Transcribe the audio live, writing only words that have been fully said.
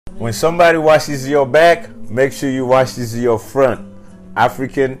When somebody washes your back, make sure you washes your front.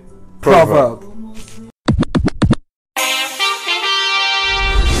 African proverb.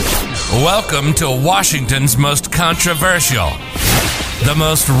 Welcome to Washington's most controversial, the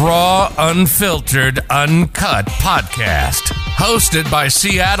most raw, unfiltered, uncut podcast. Hosted by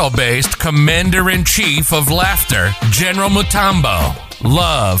Seattle-based Commander-in-Chief of Laughter, General Mutombo.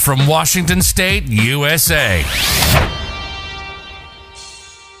 Love from Washington State, USA.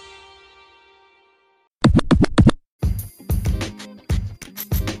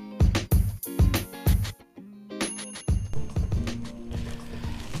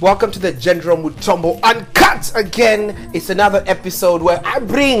 Welcome to the General Mutombo Uncut again. It's another episode where I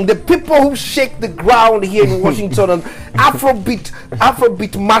bring the people who shake the ground here in Washington on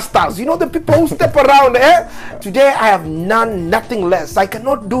Afrobeat masters. You know, the people who step around, eh? Today I have nothing less. I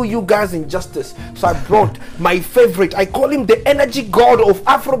cannot do you guys injustice. So I brought my favorite. I call him the energy god of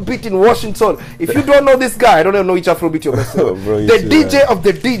Afrobeat in Washington. If you don't know this guy, I don't even know which Afrobeat you're messing with. Bro, the DJ of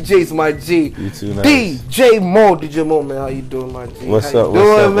the DJs, my G. You too nice. DJ Mo, man. How you doing, my G? What's How up? you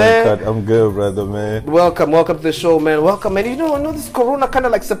doing, man? Uncut? I'm good, brother, man. Welcome to the show, man. Welcome, man. You know, I know this Corona kind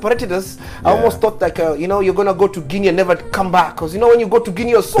of like separated us. Yeah. I almost thought like, you know, you're gonna go to Guinea and never come back. Cause you know when you go to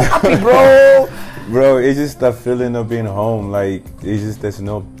Guinea, you're so happy, bro. Bro, it's just that feeling of being home. Like, it's just there's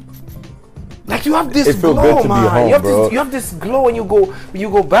no. Like you have this It feel glow, good to be man. home, you have this glow when you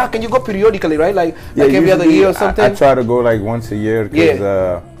go back, and you go periodically, right? Like Yeah, every other usually year or something. I try to go like once a year because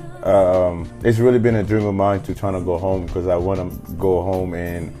Yeah. it's really been a dream of mine to try to go home because I want to go home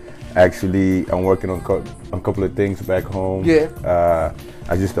and actually I'm working on a couple of things back home. Yeah.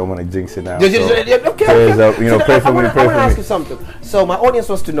 I just don't want to jinx it now. Okay. Prayers up, you know, pray for me. I want to ask you something. So my audience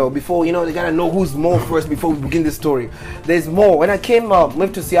wants to know before, you know, they gotta know who's Mo first before we begin this story. There's Mo. When I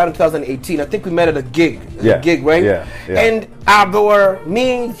moved to Seattle in 2018, I think we met at a gig. Yeah. Gig, right? Yeah. And there were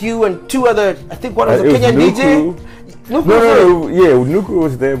me, you, and two other. I think one was a it was Kenyan Nukru. DJ. No, yeah, Nukru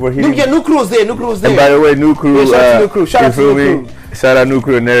was there, but he didn't. Nukru was there. And by the way, Nukru, Shout out to Nukru. Shout out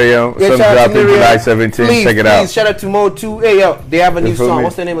Nukru and Nerium. Yeah, Some shout out dropped to in Nerium. July 17th. Check it out. Shout out to Mo too. Hey, yo, they have a new feel song. me?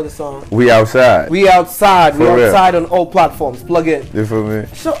 What's the name of the song? We outside. We outside. For real. On all platforms. Plug in. You feel me?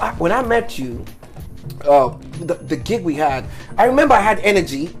 So when I met you, the gig we had, I remember I had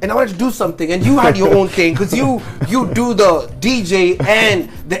energy and I wanted to do something, and you had your own thing because you do the DJ and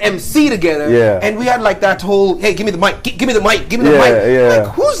the MC together. Yeah. And we had like that whole, hey, give me the mic, give me the mic. Yeah.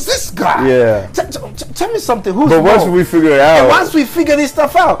 Like, who's this guy? Yeah. Tell me something. Who's But once Mo? we figure it out, And once we figure this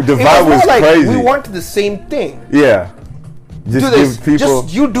stuff out, The it vibe more was like crazy. we wanted the same thing. yeah, just Do this. give people.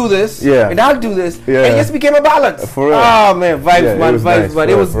 Just you do this, Yeah. and I'll do this, Yeah. and it just became a balance. For real. Oh man, vibes, Yeah, it man, was vibes, nice. man. For It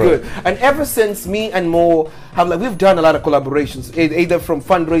real, was for real. good. And ever since me and Mo have we've done a lot of collaborations, either from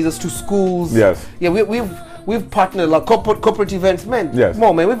fundraisers to schools. Yes. Yeah, we've partnered a lot, corporate events, man. Yes.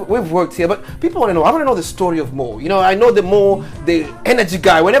 Mo, man, we've worked here, but people want to know. I want to know the story of Mo. You know, I know the Mo, the energy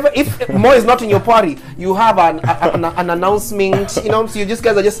guy. Whenever if Mo is not in your party, you have an announcement. You know, so you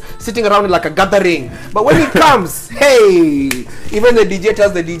guys are just sitting around in like a gathering. But when he comes, hey, even the DJ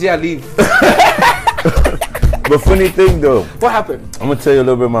tells the DJ I leave. But funny thing though, What happened? I'm gonna tell you a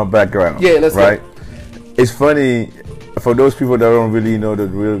little bit of my background. Yeah, let's go. right. It's funny for those people that don't really know the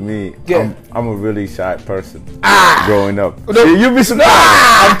real me. Yeah. I'm a really shy person growing up. No. You'll be surprised.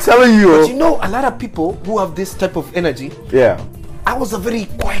 I'm telling you. But you know, a lot of people who have this type of energy. Yeah. I was a very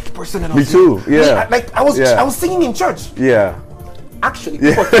quiet person. And I Me was too, yeah. I was singing in church. Yeah. Actually,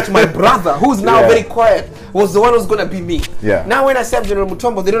 people thought my brother, who's now Yeah. very quiet, was the one who's gonna be me. Yeah. Now when I say I'm General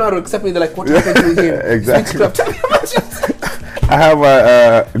Mutombo, they don't know how to accept me. They're like, what happened to him? Exactly. Tell me about yourself. I have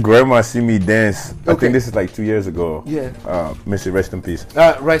my grandma see me dance. I Okay. think this is like 2 years ago. Yeah. Miss it, rest in peace.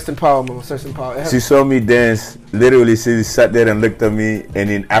 Rest in power, Mama. Rest in power. She saw me dance. Literally, she sat there and looked at me, and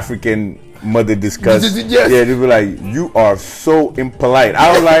in African mother disgust. Yes. Yeah, they were like, "You are so impolite."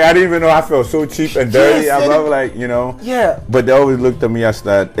 I was like, I didn't even know I felt so cheap and dirty. Yes, I was like, you know. Yeah. But they always looked at me as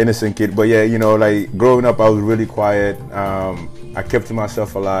that innocent kid. But yeah, you know, like growing up, I was really quiet. I kept to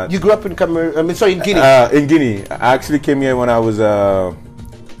myself a lot. You grew up in Cameroon. In Guinea. In Guinea, I actually came here when I was 13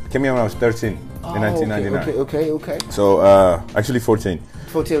 in 1999. Okay. So actually 14.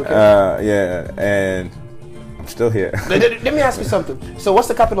 14. Okay. Yeah, and I'm still here. Let me ask you something. So, what's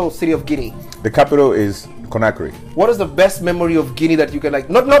the capital city of Guinea? The capital is Conakry. What is the best memory of Guinea that you can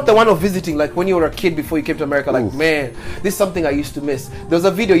not the one of visiting, like when you were a kid before you came to America? Like, man, this is something I used to miss. There was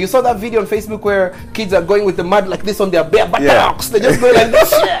a video. You saw that video on Facebook where kids are going with the mud like this on their bare buttocks. They just go like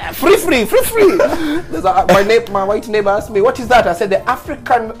this, yeah, free. There's my white neighbor asked me, "What is that?" I said, "The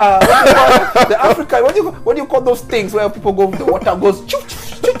African, what do you call those things where people go, the water goes choo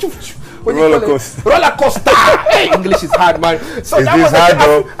choo choo choo." what do you Roller call it? coaster. Roller coaster. Hey, English is hard, man. So It that is was hard, like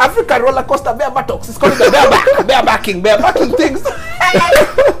though. African roller coaster, bare buttocks. It's called the barebacking things.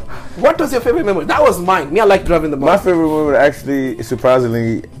 What was your favorite memory? That was mine. Me, I like driving the My bus. favorite memory, actually,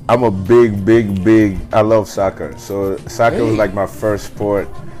 surprisingly, I'm a big. I love soccer. So soccer was like my first sport.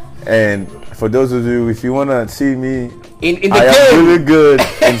 And for those of you, if you want to see me, In the I game. am really good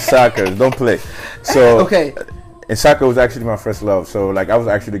in soccer. Don't play. So Okay. And soccer was actually my first love. So like I was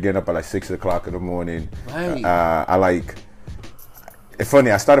actually getting up at like 6 o'clock in the morning. Right. It's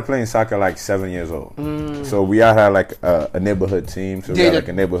funny, I started playing soccer like 7 years old. So we all had like a neighborhood team. So we had like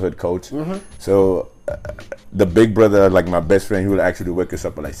a neighborhood coach. So the big brother, like my best friend, he would actually wake us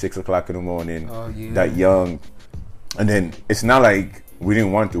up at like 6 o'clock in the morning. Oh, yeah. That young. And then it's not like we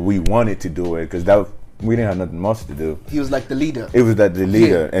didn't want to. We wanted to do it because we didn't have nothing much to do. He was like the leader. It was that the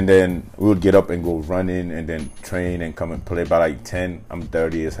leader, Yeah. and then we would get up and go running, and then train and come and play. By like 10, I'm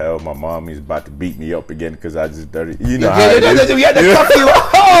dirty as hell. My mom is about to beat me up again because I just dirty. You know how it is. We had to cuff you. You know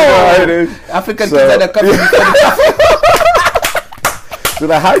how it is. African So- kids had to cuff you before the So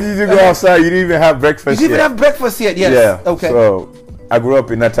like, how did you go outside? You didn't even have breakfast You didn't yet. even have breakfast yet. Yes. Yeah. Okay. So I grew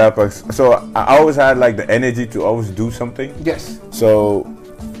up in that type of. So I always had like the energy to always do something. Yes. So,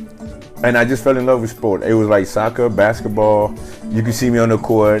 and I just fell in love with sport. It was like soccer, basketball. You can see me on the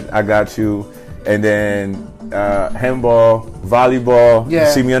court. I got you. And then handball, volleyball. Yeah.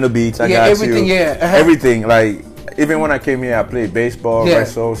 You see me on the beach. I Yeah, got everything, you. yeah. Uh-huh. Everything. Like even when I came here, I played baseball, Yeah.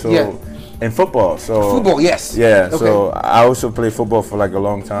 wrestle, Yeah. and football. So Football, yes. Yeah. Okay. So I also played football for like a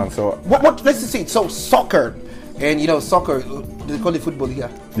long time. So What? Let's just see. So soccer, and you know soccer. They call it football here.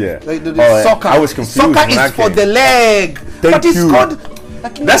 Yeah. The Oh, soccer. I was confused Soccer when I is for came. the leg. Thank but it's you. called.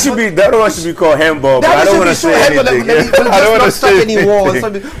 Like, that should be. The other one should be called handball. But That I don't should want be to so say heavy, anything. We'll I don't want to just not start say any wars.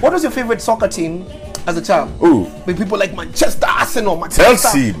 anything. What was your favorite soccer team as a child? Ooh. With people like Manchester, Arsenal, Manchester,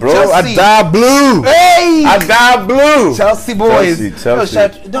 Chelsea, bro. Chelsea. I die blue. Hey, I die blue. Chelsea boys.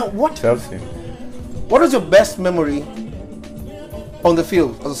 Chelsea. No, what? Chelsea. What is your best memory on the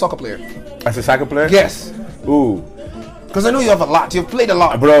field as a soccer player? As a soccer player? Yes, Ooh. because I know you have a lot. You've played a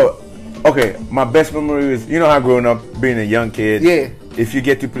lot. Bro, okay, my best memory is, you know how growing up, being a young kid, Yeah. if you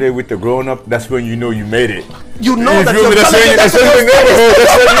get to play with the grown up, that's when you know you made it. You know You that feel me? you're That's when talented. that's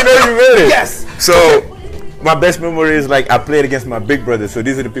when you know you made it. Yes. So, my best memory is like I played against my big brother, so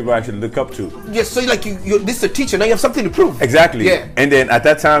these are the people I actually look up to. Yes, so like this is a teacher. Now you have something to prove. Exactly. Yeah. And then at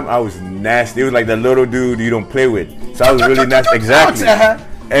that time, I was nasty. It was like the little dude you don't play with. So I was really nasty. Exactly. Uh-huh.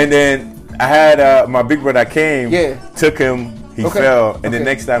 And then I had my big brother came, Yeah. took him, he Okay. fell, and Okay. the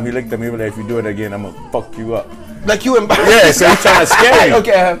next time he looked at me, he was like, if you do it again, I'm going to fuck you up. Like you embarrassed. Yeah, so he's trying to scare me.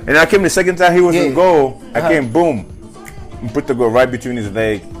 Okay. Uh-huh. And I came the second time, he was Yeah. in goal. I Uh-huh. came, boom, and put the goal right between his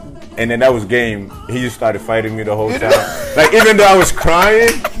leg. And then that was game. He just started fighting me the whole time. Like, even though I was crying,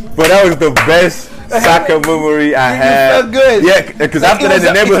 but that was the best soccer memory I had. felt good. Yeah, because Like, after it that, was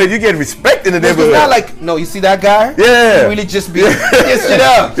in the a- neighborhood, you get respect in the It's neighborhood. not like, no, you see that guy? Yeah. He really just be yes, shit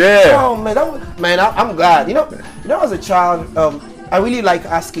up. Yeah. Oh man, I'm glad. You know, as a child, I really like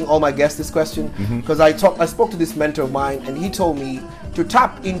asking all my guests this question because I spoke to this mentor of mine, and he told me to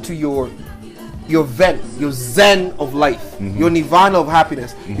tap into your zen of life, your nirvana of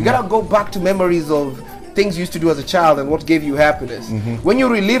happiness. You gotta go back to memories of things you used to do as a child and what gave you happiness. When you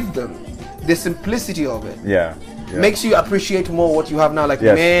relive them, the simplicity of it Yeah. makes you appreciate more what you have now. Like,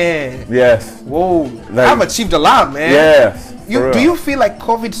 Yes. man, Yes. whoa, Like- I've achieved a lot, man. Yes. for Do real. you feel like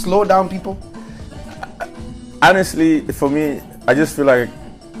COVID slowed down people? Honestly, for me, I just feel like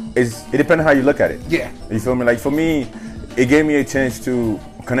it depends on how you look at it. Yeah. You feel me? Like for me, it gave me a chance to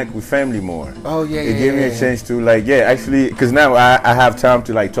connect with family more. Oh, yeah, It yeah, gave me yeah, a yeah. chance to like, actually, because now I have time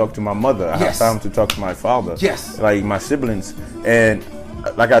to like talk to my mother. I Yes. have time to talk to my father. Yes. Like my siblings. And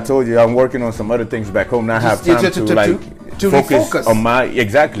like I told you, I'm working on some other things back home. Now I have Just- time to refocus. on my,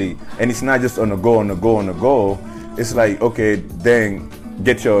 exactly. And it's not just on the goal. It's like, okay, then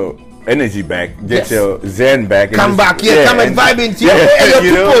get your energy back, get Yes. your zen back. and Come just- back, yeah, come and vibe into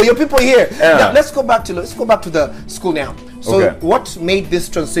you know? your people here. Yeah. Now let's go back to the school now. So Okay. what made this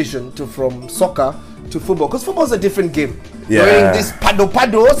transition from soccer to football? Because football is a different game. Yeah. Wearing these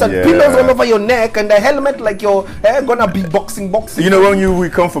paddles and Yeah. pillows all over your neck and a helmet like you're gonna be boxing. You know, when we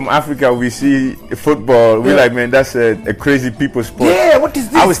come from Africa, we see football. We're like, man, that's a crazy people sport. Yeah, what is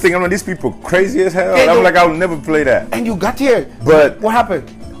this? I was thinking, these people crazy as hell. Yeah, I'm no. like, I'll never play that. And you got here. But- what happened?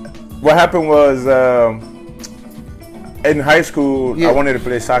 What happened was, in high school, Yeah. I wanted to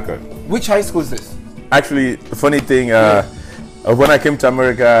play soccer. Which high school is this? Actually, the funny thing, when I came to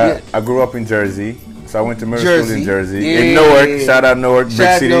America, Yeah. I grew up in Jersey. So I went to middle school in Jersey. Yeah. In Newark, shout out Newark, big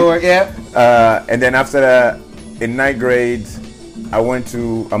Shout city. Newark, yeah. And then after that, in ninth grade,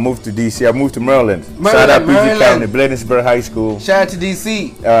 I moved to DC. I moved to Maryland. Shout out PG County, Bladensburg High School. Shout out to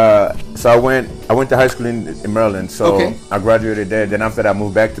DC. So I went to high school in Maryland. So I graduated there. Then after that, I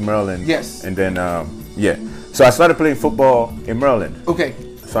moved back to Maryland. Yes. And then so I started playing football in Maryland. Okay.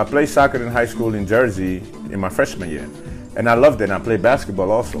 So I played soccer in high school in Jersey in my freshman year, and I loved it. And I played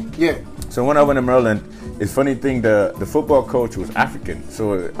basketball also. Yeah. So when I went to Maryland, it's funny thing, the football coach was African.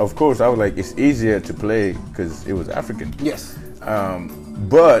 So of course I was like, it's easier to play because it was African. Yes.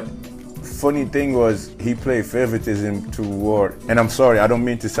 But funny thing was he played favoritism toward, and I'm sorry, I don't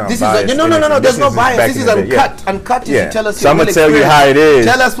mean to sound biased. No, there's no bias. This is uncut. Uncut is you tell us so I'm going to tell you how it is.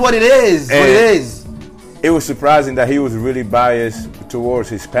 Tell us what it is. It was surprising that he was really biased towards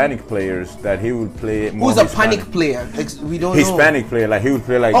Hispanic players, that he would play more. Who's a panic player? We don't know. Hispanic player, like he would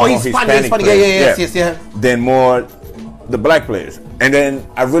play like more Hispanic players. Yeah. Then more the black players. And then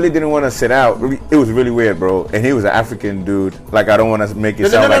I really didn't want to sit out. It was really weird, bro. And he was an African dude. Like, I don't want to make it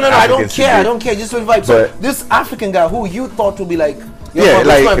sound like African. I don't care. Just invite. So this African guy who you thought would be like,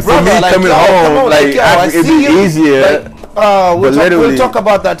 like for me coming home, like it'd be easier. We'll talk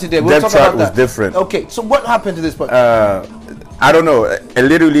about that today. We'll talk about that. Was different. Okay, so what happened to this point? I don't know.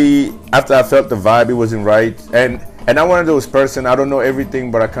 Literally, after I felt the vibe, it wasn't right. And I'm one of those person, I don't know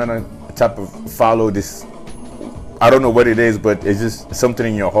everything, but I kind of type of follow this. I don't know what it is, but it's just something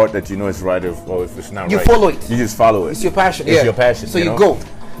in your heart that you know is right or if it's not right. You follow it. You just follow it. It's your passion. It's your passion. So you go.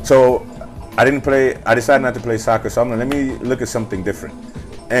 So I didn't play. I decided not to play soccer. So I'm like, let me look at something different.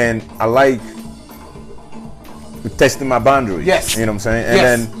 And I like testing my boundaries. Yes. You know what I'm saying? And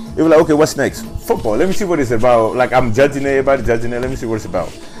then it was like, okay, what's next? Football. Let me see what it's about. Like, I'm judging everybody, Let me see what it's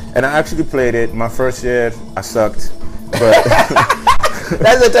about. And I actually played it. My first year, I sucked. But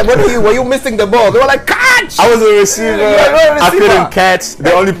that's the time. Were you missing the ball? They were like, catch! I was a receiver. I couldn't catch.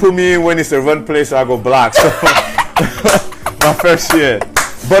 They only put me in when it's a run play, so I go block. So my first year.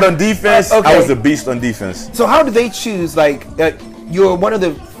 But on defense, I was a beast on defense. So how do they choose? Like, you're one of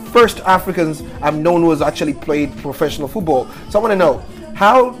the first Africans I've known who has actually played professional football. So I want to know,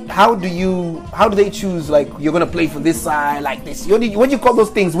 how do they choose, like, you're gonna play for this side, like this? What do you call those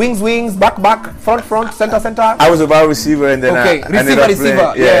things? Wings, back, front, center. I was a wide receiver, and then I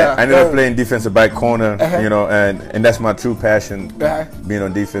ended up playing defensive back corner. You know, and that's my true passion, being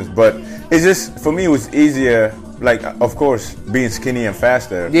on defense. But it's just, for me, it was easier. Like, of course, being skinny and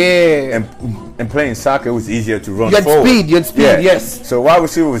faster. Yeah. And playing soccer, it was easier to run forward. You had speed, yes. So wide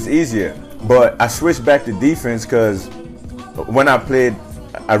receiver was easier. But I switched back to defense because when I played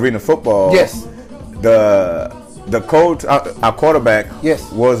arena football, the coach, our quarterback,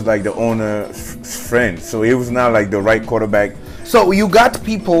 was like the owner's friend. So he was not like the right quarterback. So you got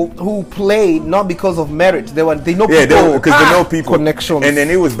people who played not because of merit. They know people. Because they know people. Connections. And then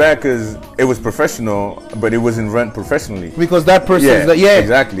it was bad because it was professional, but it wasn't run professionally. Because that person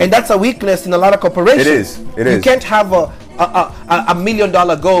exactly. And that's a weakness in a lot of corporations. It is. You can't have a $1 million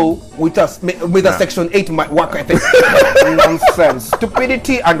goal with a Section 8 work ethic. Nonsense,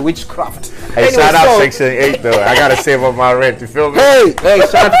 stupidity, and witchcraft. Hey, shout out Section 8 though. I gotta save up my rent. You feel me? Hey,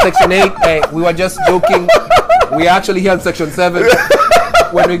 shout out to Section 8. Hey, we were just joking. We are actually here in Section 7.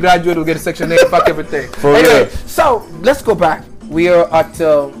 When we graduate, we'll get to Section 8. Fuck everything. Anyway, so let's go back. We are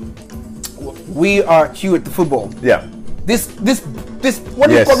here at the football. Yeah. This. What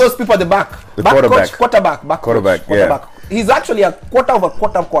do you call those people at the back? The quarterback. Quarterback. He's actually a quarter of a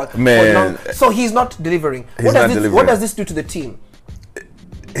quarter. Man. So he's not delivering. What does this do to the team?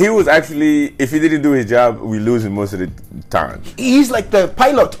 He was actually, if he didn't do his job, we lose him most of the time. He's like the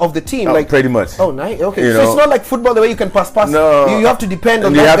pilot of the team. Like pretty much. Oh, nice. Okay. So it's not like football the way you can pass. No. You have to depend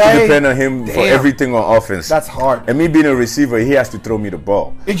on that guy. You have to depend on him for everything on offense. That's hard. And me being a receiver, he has to throw me the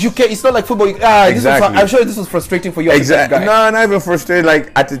ball. It's not like football. Exactly. I'm sure this was frustrating for you. Exactly. No, not even frustrated.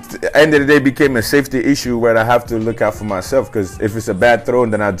 Like, at the end of the day, it became a safety issue where I have to look out for myself, because if it's a bad throw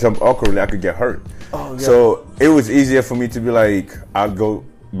and then I jump awkwardly, I could get hurt. Oh, yeah. So it was easier for me to be like, I'll go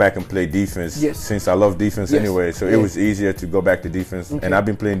back and play defense, since I love defense anyway. So it was easier to go back to defense. And I've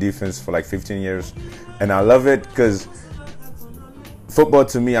been playing defense for like 15 years, and I love it because football,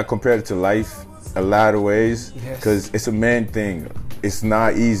 to me, I compare it to life a lot of ways, because it's a man thing. It's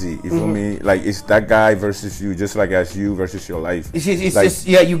not easy. You feel me? Like, it's that guy versus you, just like as you versus your life. It's like, just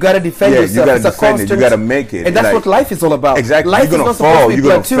you gotta defend yourself. You gotta defend it. You gotta make it. And that's what life is all about. Exactly. Life you're gonna fall. You're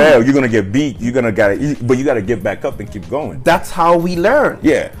gonna fail. You're gonna get beat. But you gotta get back up and keep going. That's how we learn.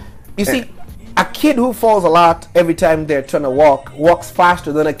 Yeah. You see, a kid who falls a lot every time they're trying to walks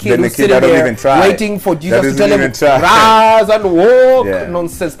faster than a kid who's sitting there waiting for Jesus to tell him rise and walk.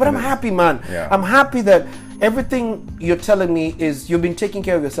 Nonsense. But I'm happy, man. I'm happy that everything you're telling me is you've been taking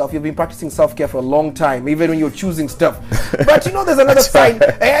care of yourself. You've been practicing self-care for a long time, even when you're choosing stuff. But you know, there's another side.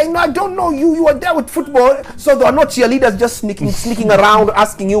 I don't know you. You are there with football, so there are not cheerleaders just sneaking around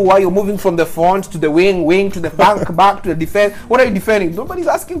asking you why you're moving from the front to the wing to the back to the defense. What are you defending? Nobody's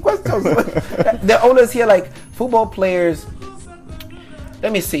asking questions. They're always here like football players.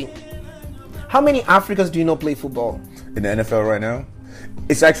 Let me see. How many Africans do you know play football? In the NFL right now?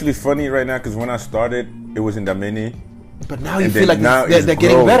 It's actually funny right now because when I started, it wasn't that many. But now you feel like they're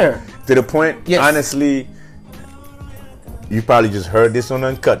getting better. To the point, honestly, you probably just heard this on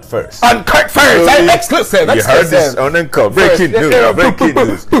Uncut first. Uncut first! Exclusive! You heard this on Uncut. Breaking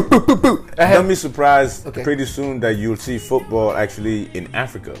news. Don't be surprised pretty soon that you'll see football actually in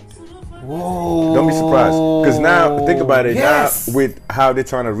Africa. Whoa. Don't be surprised. Because now, think about it. Now, with how they're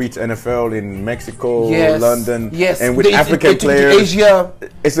trying to reach NFL in Mexico, London, and with African players, Asia,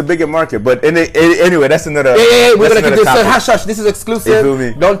 it's a bigger market. But anyway, that's another. We're going to get this. Hush. This is exclusive. You feel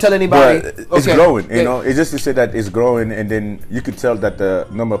me? Don't tell anybody. But it's growing. You know, it's just to say that it's growing, and then you could tell that the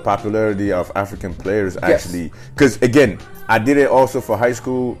number of popularity of African players actually. Because again, I did it also for high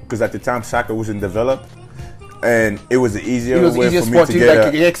school because at the time soccer wasn't developed. And it was the easier way for me to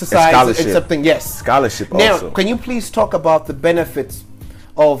get exercise, a scholarship. Scholarship also. Now, can you please talk about the benefits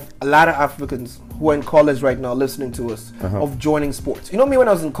of a lot of Africans who are in college right now listening to us of joining sports? You know me, when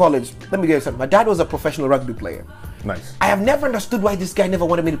I was in college, let me get you something. My dad was a professional rugby player. Nice. I have never understood why this guy never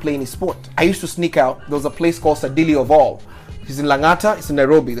wanted me to play any sport. I used to sneak out. There was a place called Sadili of all. He's in Langata, it's in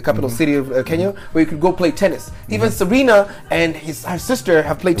Nairobi, the capital city of Kenya, where you could go play tennis. Even Serena and her sister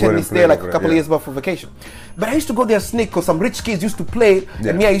have played tennis there like a couple of years before vacation. But I used to go there sneak because some rich kids used to play,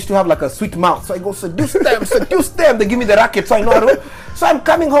 and me, I used to have like a sweet mouth. So I go seduce them. They give me the racket, so I know how to. So I'm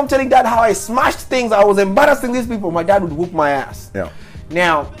coming home telling dad how I smashed things. I was embarrassing these people. My dad would whoop my ass. Yeah.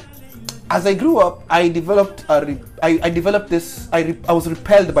 Now, as I grew up, I developed this. I was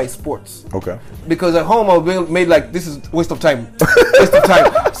repelled by sports. Okay. Because at home I made like, this is waste of time.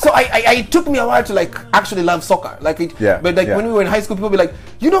 So it took me a while to like actually love soccer. But when we were in high school, people would be like,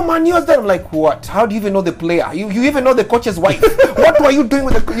 you know, man, you was there. I'm like, what? How do you even know the player? You even know the coach's wife? What were you doing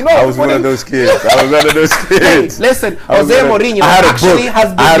with the? You know, I was one of those kids. Hey, listen, Jose Mourinho actually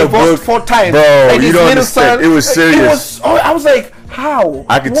has been divorced 4 times. Bro, and you don't understand. It was serious. I was like, how?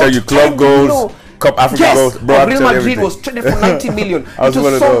 I can tell you club goals, Cup Africa goals, bro. Real Madrid was traded for 90 million.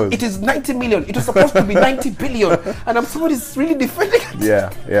 It is 90 million. It was supposed to be 90 billion. And I'm somebody's really defending it.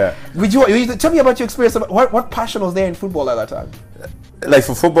 Yeah. You tell me about your experience. What passion was there in football at that time? Like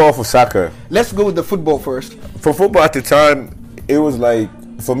for football or for soccer? Let's go with the football first. For football at the time, it was like,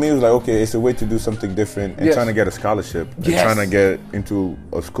 for me, it was like, okay, it's a way to do something different and trying to get a scholarship and trying to get into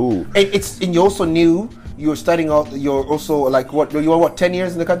a school. And you also knew you were starting out, you're also like, you were 10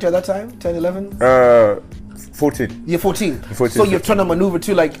 years in the country at that time? 10, 11? 14. You're 14. 14. So you're trying to maneuver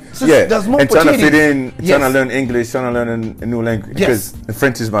to there's more and trying to fit in, trying to learn English, trying to learn a new language. Because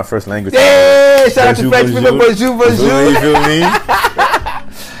French is my first language. Hey, shout out to French people, bonjour. You feel me?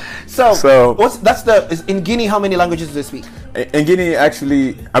 So is in Guinea, how many languages do they speak? In Guinea,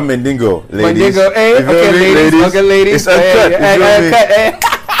 actually, I'm Mandingo, ladies. Mandingo, okay, ladies. It's uncut,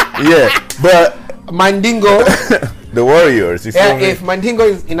 yeah, but Mandingo, the warriors. You feel me? If Mandingo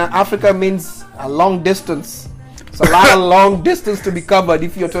is in Africa means a long distance. It's a lot of long distance to be covered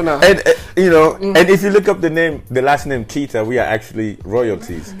if you're trying to. And and if you look up the last name Keita, we are actually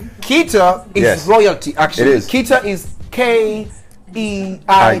royalties. Keita is royalty. Actually, Keita is Keita.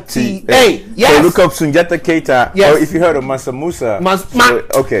 Yes. So look up Sunjata Keita. Yes. Or if you heard of Mansa Musa.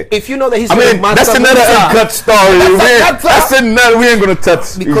 Okay. If you know the history of Mansa that's another uncut story. That's another we ain't gonna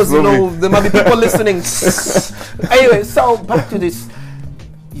touch. Because there might be people listening. Anyway, so back to this.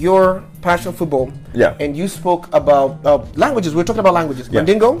 Your passion for football. Yeah. And you spoke about languages. We're talking about languages. Yeah.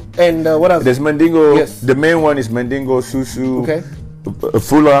 Mandingo and what else? There's Mandingo. Yes. The main one is Mandingo, Susu. Okay.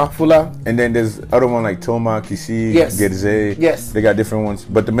 Fula, and then there's other one like Toma, Kisi, Gerze. Yes, they got different ones,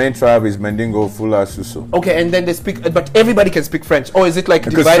 but the main tribe is Mandingo, Fula, Susu. Okay, and then they speak, but everybody can speak French, or is it like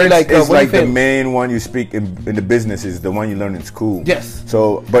because divided? French is like the main one you speak in the business is the one you learn in school. Yes.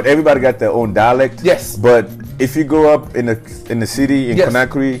 So, but everybody got their own dialect. Yes. But if you go up in the city in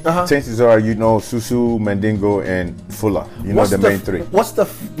Conakry, chances are you know Susu, Mandingo, and Fula. You know the main 3. What's the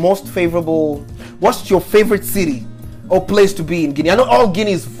most favorable? What's your favorite city or place to be in Guinea? I know all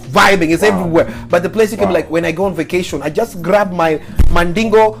Guinea is vibing, it's everywhere. But the place you can be like, when I go on vacation, I just grab my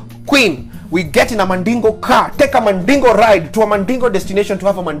Mandingo queen. We get in a Mandingo car, take a Mandingo ride to a Mandingo destination to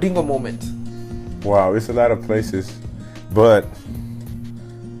have a Mandingo moment. Wow, it's a lot of places. But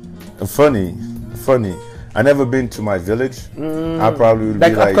funny. I never been to my village. I probably would be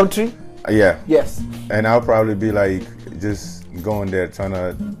like country? Yeah. Yes. And I'll probably be like just going there trying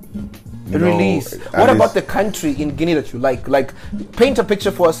to release. What about the country in Guinea that you like? Like, paint a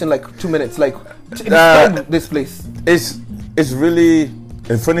picture for us in like 2 minutes. Like, describe this place. It's really.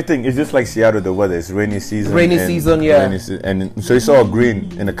 The funny thing is just like Seattle, the weather. It's rainy season. And so it's all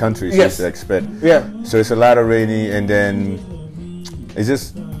green in the country. So yes. you expect. Yeah. So it's a lot of rainy, and then it's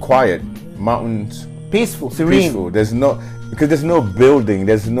just quiet. Mountains. Peaceful, serene. Peaceful. There's no building.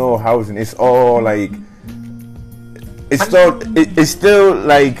 There's no housing. It's all like. It's still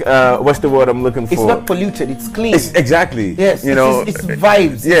like what's the word I'm looking for? It's not polluted. It's clean. Exactly. Yes. You know. It's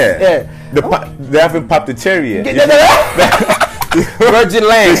vibes. Yeah. They haven't popped the cherry yet. Virgin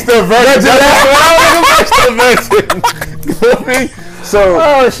land. It's still virgin. So.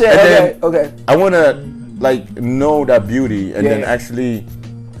 Oh shit. Okay. I wanna like know that beauty and then actually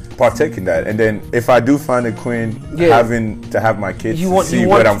partake in that. And then if I do find a queen, having to have my kids see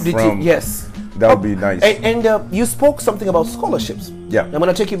where I'm from. Yes. That would be nice. And you spoke something about scholarships. Yeah. I'm going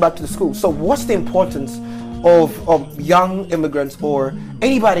to take you back to the school. So what's the importance of young immigrants or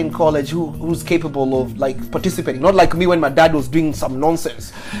anybody in college who's capable of like participating? Not like me when my dad was doing some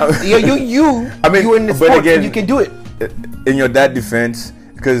nonsense. You were in the sport and you can do it. In your dad's defense,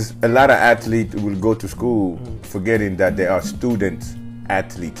 because a lot of athletes will go to school forgetting that they are students,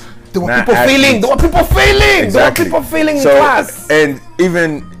 athletes. There were people failing. Exactly. There were people failing in class. And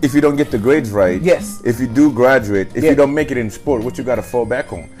even if you don't get the grades right, yes. If you do graduate, if you don't make it in sport, what you got to fall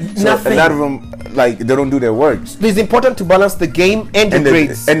back on? So nothing. A lot of them, like, they don't do their work. It's important to balance the game and the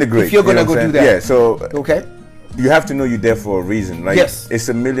grades. And the grades. If you're going to go do that. Yeah, so okay. You have to know you're there for a reason. Like, yes. It's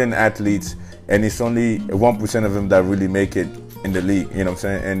 1 million athletes, and it's only 1% of them that really make it in the league. You know what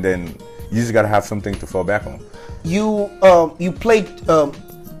I'm saying? And then you just got to have something to fall back on. You played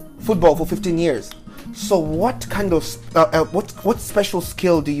football for 15 years. So what kind of what special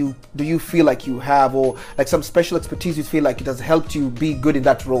skill do you feel like you have, or like some special expertise you feel like it has helped you be good in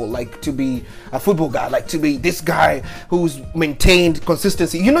that role, like to be a football guy, like to be this guy who's maintained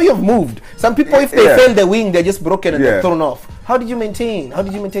consistency? You know, you've moved. Some people, if they fail the wing, they're just broken and they're thrown off. How did you maintain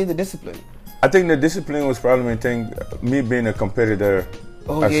the discipline? I think the discipline was probably maintaining me being a competitor.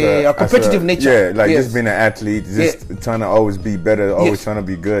 A competitive nature. Yeah, like just being an athlete, just trying to always be better, always trying to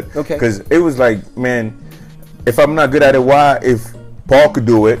be good. Okay. Because it was like, man, if I'm not good at it, why? If Paul could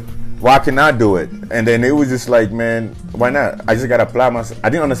do it, why can I do it? And then it was just like, man, why not? I just got to apply myself.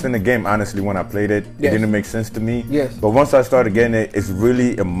 I didn't understand the game, honestly, when I played it. It didn't make sense to me. Yes. But once I started getting it, it's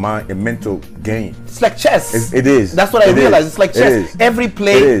really a mental game. It's like chess. It is. That's what I realized. It's like chess. Every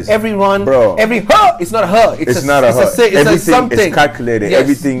play, every run, every it's not a her. It's not a her. Everything is calculated. Yes.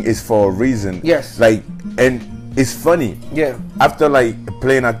 Everything is for a reason. Yes. Like, and it's funny. Yeah. After like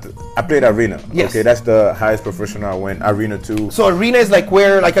playing I played arena. Yes. Okay, that's the highest professional I went. Arena 2. So arena is like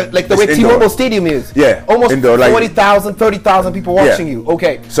where like the way T-Mobile Stadium is. Yeah. Almost indoor, 40,000, 30,000 people watching you.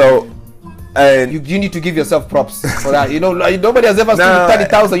 Okay. So and you need to give yourself props for that. You know, like, nobody has ever seen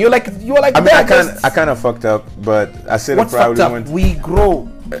 30,000. You were like I mean, I kind of fucked up, but I should have probably went. We grow.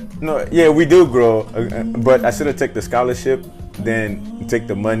 No, yeah, we do grow, but I should have taken the scholarship, then take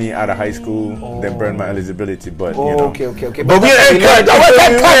the money out of high school, then burn my eligibility. But you know, okay. But we ain't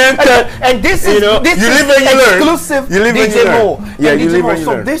cut. And this is exclusive. You live and you learn. Yeah, you live and you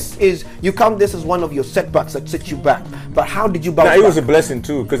learn. So this is you count this as one of your setbacks that set you back. But how did you bounce back? It was a blessing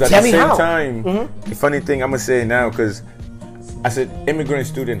too, because at the same time, the funny thing I'm gonna say now, because as an immigrant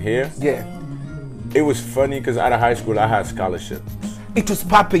student here, it was funny because out of high school I had scholarships. It was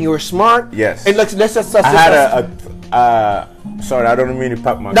popping. You were smart. Yes. And let's just. I had sorry, I don't mean to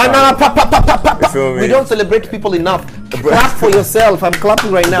pop my. No, pop. You feel me? We don't celebrate people enough. Clap for yourself. I'm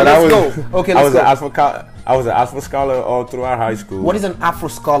clapping right now. Let's go. Okay, let's go. I was an Afro scholar all throughout high school. What is an Afro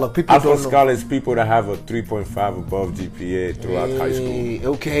scholar? People Afro don't know. scholar is people that have a 3.5 above GPA throughout high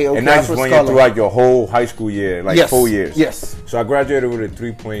school. Okay. And that's just 1 year throughout your whole high school year, like 4 years. Yes. So I graduated with a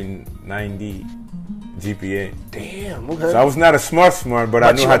 3.90 GPA. Damn. Okay. So I was not a smart, but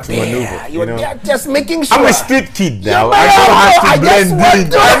I knew how to maneuver. You know, just making sure. I'm a street kid now. I know how to blend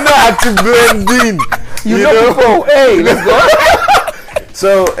in. I know how to blend in. You know people. Hey, let's go.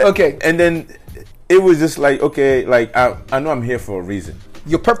 So okay, and then it was just like, okay, like I know I'm here for a reason.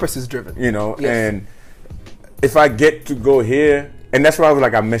 Your purpose is driven. You know, and if I get to go here, and that's why I was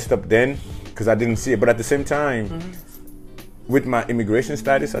like, I messed up then because I didn't see it. But at the same time, with my immigration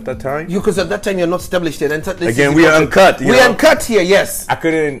status at that time, because at that time you're not established yet. Again, we are uncut. We are uncut here. Yes. I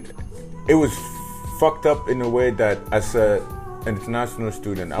couldn't. It was fucked up in a way that as an international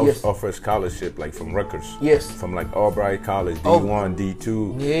student, I was offered a scholarship like from Rutgers. Yes. From like Albright College, D1,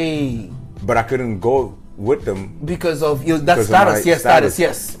 D2. Yay. But I couldn't go with them because of that status. Yes, status.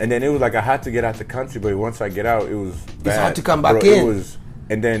 Yes. And then it was like I had to get out the country, but once I get out, it was bad. It's hard to come back in. It was,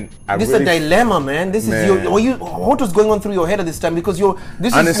 and then this is a dilemma, man. This is what was going on through your head at this time? Because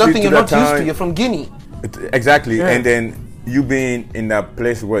this is nothing you're not used to. You're from Guinea. Exactly, and then you being in that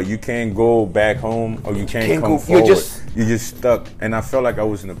place where you can't go back home or you can't come forward. You're just stuck. And I felt like I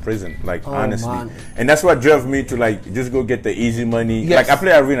was in a prison, like honestly. Man. And that's what drove me to like just go get the easy money. Yes. Like I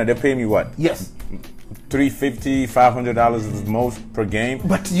play arena, they pay me what? Yes. $350, $500 is most per game.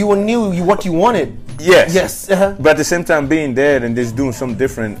 But you knew what you wanted. Yes. Yes. But at the same time being there and just doing something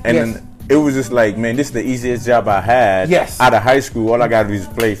different. And then it was just like, man, this is the easiest job I had. Yes. Out of high school, all I got to do is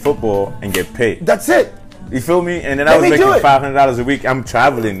play football and get paid. That's it. You feel me? And then I was making $500 a week. I'm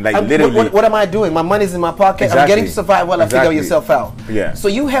traveling, like literally. What am I doing? My money's in my pocket. Exactly. I'm getting to survive while I figure yourself out. Yeah. So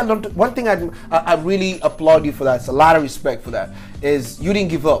you held on to, one thing I really applaud you for that. It's a lot of respect for that. Is you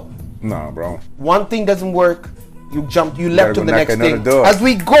didn't give up. No, bro. One thing doesn't work. You jumped. You leapt to the next thing. Door. As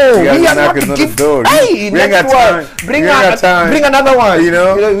we go, we are not to give. Door. Hey, we ain't got time. Bring another one. You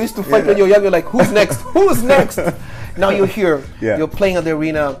know, we used to fight when you were young. You're like, who's next? Who's next? Now you're here. Yeah. You're playing at the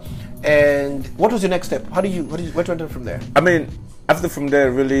arena. And what was your next step? What went on from there? I mean, after from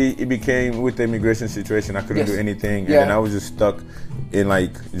there, really, it became with the immigration situation. I couldn't do anything, and then I was just stuck in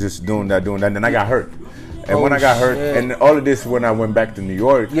like just doing that. And then I got hurt. And when I got hurt, and all of this when I went back to New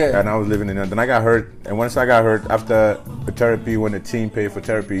York, and I was living in there, then I got hurt. And once I got hurt, after the therapy, when the team paid for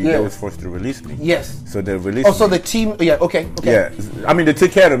therapy, they was forced to release me. Yes. So they released me. So the team, okay. Yeah. I mean, they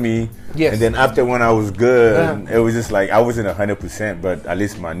took care of me. Yes. And then after when I was good, it was just like, I wasn't 100%, but at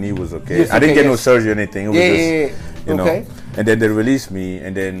least my knee was okay. Yes, I didn't get no surgery or anything. It was just, you know. Okay. And then they released me,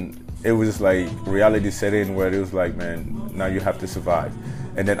 and then it was just like reality set in where it was like, man, now you have to survive.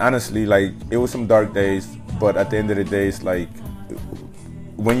 And then honestly, like, it was some dark days, but at the end of the day, it's like,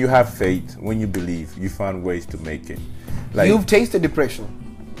 when you have faith, when you believe, you find ways to make it. Like, you've tasted depression.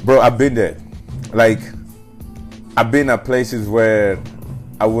 Bro, I've been there. Like, I've been at places where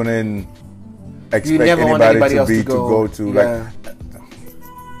I wouldn't expect anybody to go to. Like,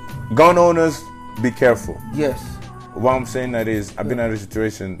 gun owners, be careful. Yes. What I'm saying that is, I've been in a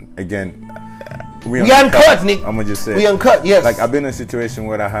situation, again, we uncut, Nick. I'm gonna just say we uncut. Yes. Like, I've been in a situation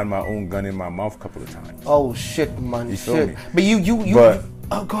where I had my own gun in my mouth a couple of times. Oh shit, man. You feel me? But you.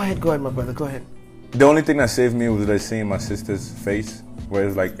 Oh, go ahead, my brother. Go ahead. The only thing that saved me was like seeing my sister's face, where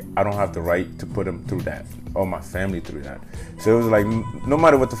it's like I don't have the right to put them through that, or my family through that. So it was like, no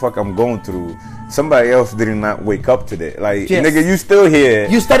matter what the fuck I'm going through, somebody else did not wake up today. Like, nigga, you still here.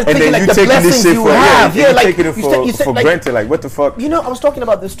 You started thinking and then like the blessings you have. Yeah, like taking it for granted. Like, what the fuck? You know, I was talking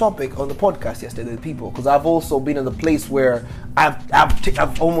about this topic on the podcast yesterday with people, because I've also been in the place where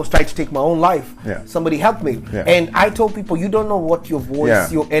I've almost tried to take my own life. Yeah. Somebody helped me, and I told people, you don't know what your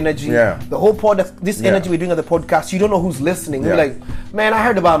voice, your energy, the whole this energy we're doing at the podcast. You don't know who's listening. You're like, man, I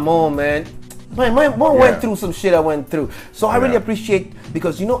heard about Mom, man. My mom went through some shit I went through. So I really appreciate,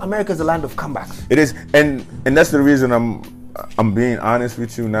 because you know America's a land of comebacks. It is, and that's the reason I'm being honest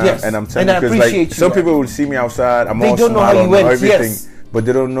with you now, and I'm telling you, because like some people will see me outside, they don't know how you went, everything, but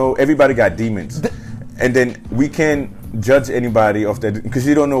they don't know everybody got demons, and then we can't judge anybody of that because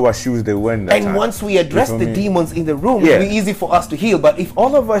you don't know what shoes they wear. And once we address the demons in the room, it'll be easy for us to heal. But if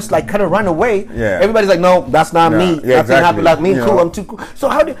all of us like kind of run away, everybody's like, no, that's not me. Nothing happened like me. Cool, I'm too cool. So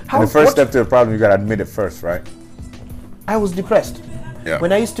how the first step to the problem, you gotta admit it first, right? I was depressed. Yeah.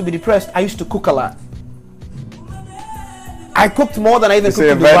 When I used to be depressed, I used to cook a lot. I cooked more than I even cooked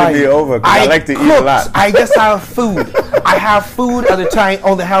in Dubai. Me over, I like to eat a lot. I just have food. I have food at the time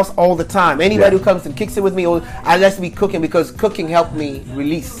on the house all the time. Anybody who comes and kicks it with me, I like to be cooking because cooking helped me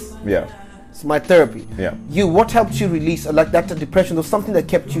release. Yeah. It's my therapy. Yeah. What helped you release like that depression? Or something that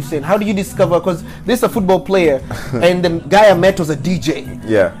kept you sane? How do you discover? Because this is a football player, and the guy I met was a DJ.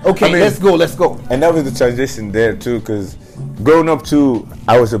 Yeah. Okay, I mean, let's go. And that was the transition there too, because growing up too,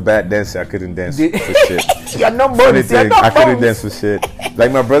 I was a bad dancer. I couldn't dance for shit. You're not bones. I couldn't dance for shit.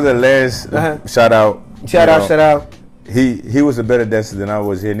 Like my brother Lance, shout out. Shout out. He was a better dancer than I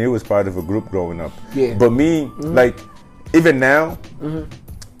was, and he was part of a group growing up. Yeah. But me, like, even now,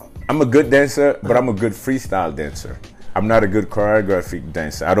 I'm a good dancer, but I'm a good freestyle dancer. I'm not a good choreographic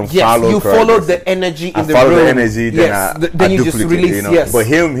dancer. I don't follow. You follow the energy in the room. I follow the energy, then you just release. You know? But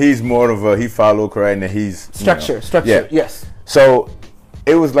he's more of he follow choreography, and he's structure. Yes. So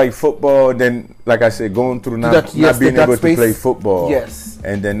it was like football. Then, like I said, going through not being able to play football. Yes.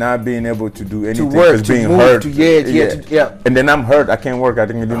 And then not being able to do anything because being hurt. And then I'm hurt. I can't work. I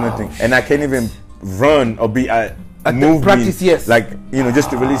can't do nothing, and I can't even run or be. Move practice, like, you know,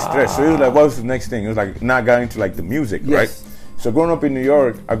 just to release stress. So it was like, what was the next thing? It was like not got into like the music, right? So growing up in New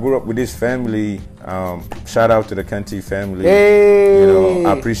York, I grew up with this family Shout out to the Kanti family. Hey. You know,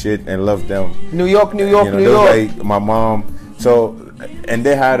 I appreciate and love them. New York. New York. Like my mom. So, and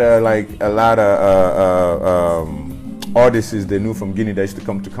they had a lot of artists they knew from Guinea that used to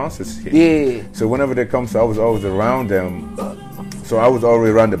come to concerts here. Yeah. So whenever they come, so I was always around them. So I was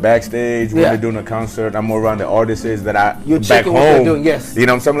already around the backstage when they're doing a concert. I'm around the artists that You're back checking home. what they're doing, yes. You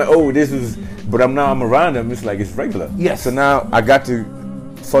know, so I'm like, oh, this is. But I'm around them. It's like it's regular. Yes. So now I got to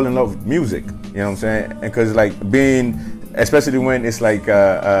fall in love with music. You know what I'm saying? And because like being, especially when it's like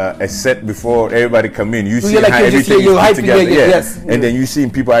a set before everybody come in, you see like how everything is put together. Yes. And then you see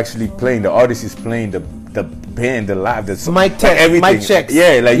people actually playing. The artist is playing the band, the live, the mic test, everything. mic checks.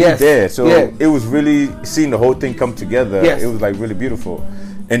 Yeah, like you there. So it was really seeing the whole thing come together. Yes. It was like really beautiful.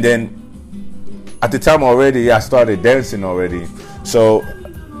 And then at the time already, I started dancing already. So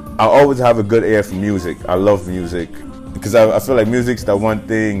I always have a good ear for music. I love music. Because I feel like music's the one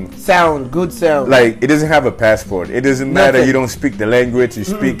thing. Good sound. Like, it doesn't have a passport. It doesn't matter. You don't speak the language. You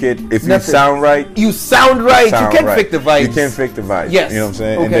speak it. If you sound right. You sound right. You can't fake the vibes. You can't fake the vibes. Yes. You know what I'm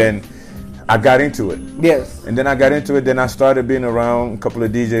saying? Okay. And then I got into it. Yes. And then I got into it. Then I started being around a couple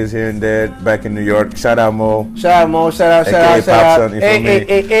of DJs here and there back in New York. Shout out Mo. Shout out.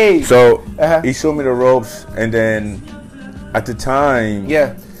 Hey. So he showed me the ropes. And then at the time.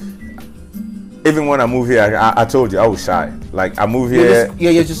 Yeah. Even when I moved here, I told you I was shy. Like I moved here.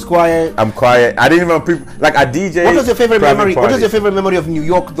 You're just quiet. I'm quiet. I didn't even people like I DJ. What was your favorite memory? Parties. What was your favorite memory of New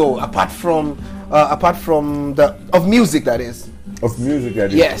York, though? Apart from the of music, that is. Of music,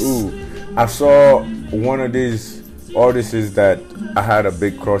 that is. Yes. Ooh, I saw one of these artists that I had a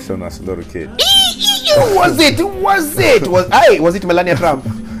big crush on as a little kid. Who was it? Was it Melania Trump?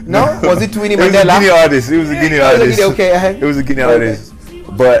 No. Was it Winnie Mandela? It was a Guinea artist. It was a Guinea artist. Okay. It was a Guinea artist.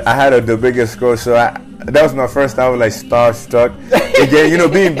 But I had the biggest crush, so that was my first time. I was like starstruck. Again, you know,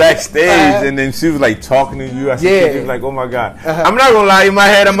 being backstage, and then she was like talking to you. I said, she was like, "Oh my God!" I'm not gonna lie. In my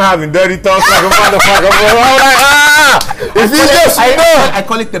head, I'm having dirty thoughts like a motherfucker. Bro. I'm like, if you just know, I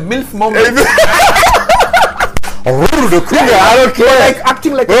call it the MILF moment. The cougar, I don't care. Like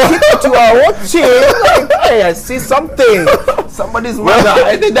acting like a kid to watching. Like, hey, I see something. Somebody's mother.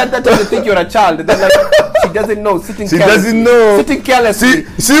 I think that doesn't think you're a child. Then like, she doesn't know. Sitting carelessly.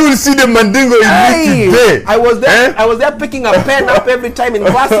 She will see the mandingo in me today. I was there. I was there picking a pen up every time in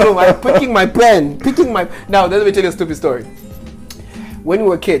the classroom. I'm picking my pen. Now, let me tell you a stupid story. When we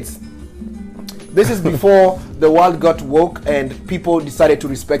were kids, this is before the world got woke and people decided to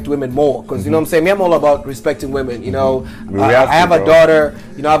respect women more. Because, you know what I'm saying? I'm all about respecting women, you know. I have a daughter,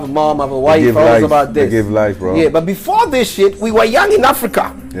 you know, I have a mom, I have a wife. I was about this. They give life, bro. Yeah, but before this shit, we were young in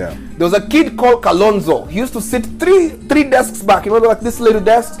Africa. Yeah. There was a kid called Kalonzo. He used to sit three desks back, you know, like this little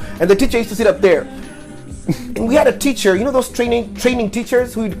desk, and the teacher used to sit up there. And we had a teacher, you know those training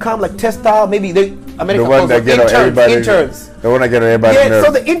teachers who would come like test out, maybe America calls them interns. The one that get everybody. Yeah,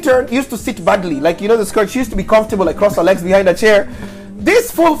 so the intern used to sit badly, like, you know, the skirt. She used to be comfortable, like cross her legs behind a chair.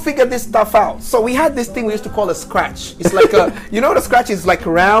 This fool figured this stuff out. So we had this thing we used to call a scratch. It's like you know, the scratch is like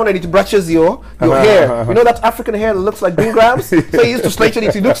round and it brushes your hair. You know that African hair that looks like bean grams? So he used to straighten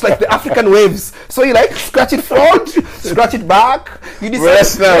it. It looks like the African waves. So you like scratch it front, scratch it back. You decide, well,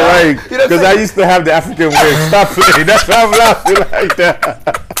 that's not right. Because I used to have the African waves. Stop playing. That's why I'm laughing like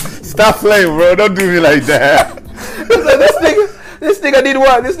that. Stop playing, bro. Don't do me like that. So this nigga did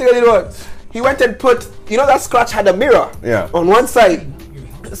what? He went and put, you know, that scratch had a mirror on one side.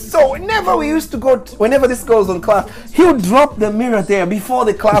 So whenever this goes on class, he would drop the mirror there before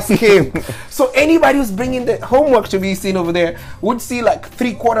the class came. So anybody who's bringing the homework to be seen over there would see like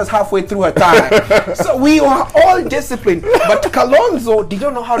 3/4 halfway through her time. So we were all disciplined. But Kalonzo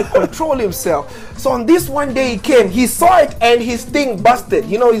didn't know how to control himself. So on this one day he came, he saw it and his thing busted.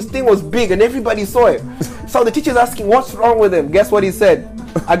 You know, his thing was big and everybody saw it. So the teacher's asking, what's wrong with him? Guess what he said?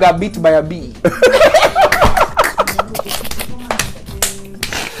 I got beat by a bee.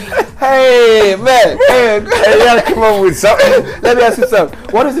 Hey man, you gotta come up with something. Let me ask you something.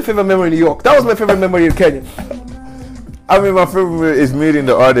 What is your favorite memory in New York? That was my favorite memory in Kenya. I mean, my favorite is meeting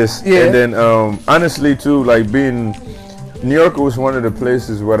the artists, and then honestly too, like being New York was one of the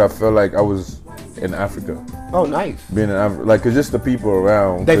places where I felt like I was in Africa. Oh, nice. Being in Africa, like, cause just the people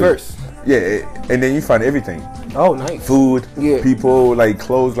around, diverse. Yeah, and then you find everything. Oh, nice. Food, people, like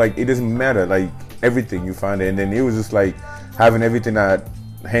clothes, like it doesn't matter, like everything you find it, and then it was just like having everything at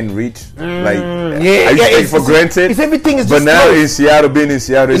hand reach, like I used to take for granted. It's everything is but just now close. in Seattle, being in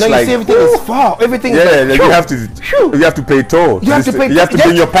Seattle, it's like everything is far. Everything is like, you have to pay toll. You have to bring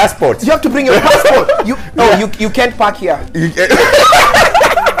your passport. You have to bring your passport. You can't park here.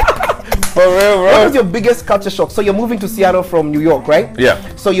 For real, bro. What was your biggest culture shock? So you're moving to Seattle from New York, right? Yeah.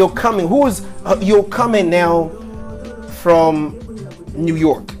 So you're coming. You're coming now from New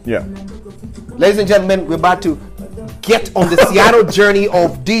York. Yeah. Ladies and gentlemen, we're about to get on the Seattle journey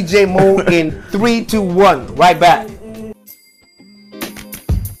of DJ Mo in 3, 2, 1. Right back.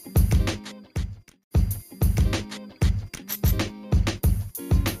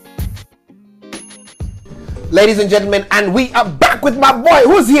 Ladies and gentlemen, and we are back with my boy.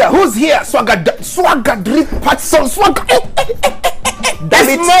 Who's here? Swagger drip Patson Swagger. That's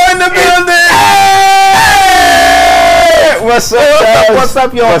Mo in the building. Hey! What's up,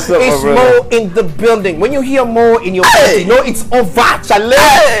 y'all? What's up, it's Mo in the building. When you hear Mo in your voice, you know it's over.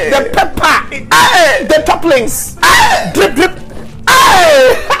 Challenge. The pepper. The toppings. Drip, drip.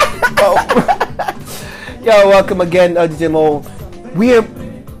 Yo, welcome again, DJ Mo.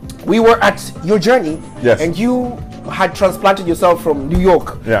 We were at your journey, yes, and you had transplanted yourself from New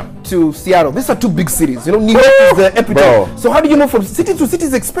York to Seattle. These are two big cities. You know, New York is the epitome. Bro. So how do you know from city to city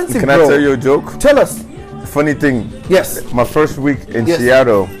is expensive, Can I tell you a joke? Tell us. Funny thing. Yes. My first week in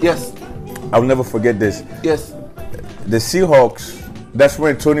Seattle. Yes. I'll never forget this. Yes. The Seahawks, that's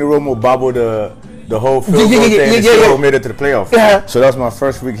when Tony Romo bobbled the whole field goal thing, and the made it to the playoffs. Yeah. So that was my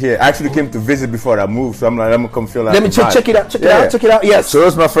first week here. I actually came to visit before I moved, so I'm like, I'm gonna come feel like. Let me check it out. Yes. So it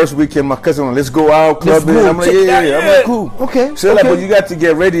was my first week here. My cousin went, let's go out clubbing. I'm like, yeah. I'm like, cool. Okay. So like, but you got to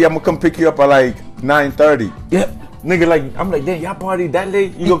get ready. I'm gonna come pick you up at like 9:30. Yeah. Nigga, like, I'm like, damn, y'all party that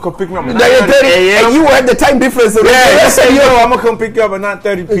late? You gonna come pick me up at 9:30 a.m.? And you were at the time difference. Yeah, I said, yo, I'm gonna come pick you up at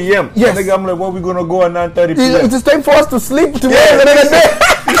 9:30 p.m. Yes. Nigga, I'm like, what we gonna go at 9:30 p.m.? It's time for us to sleep tomorrow.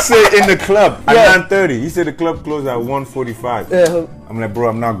 He said in the club at 9:30. He said the club closed at 1:45. I'm like, bro,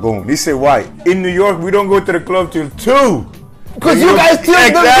 I'm not going. He said, why? In New York, we don't go to the club till 2. Because you guys still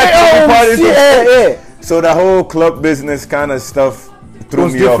So the whole club business kind of stuff threw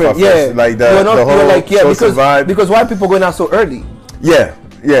me off at first. Like the whole social vibe. Because why people going out so early? Yeah.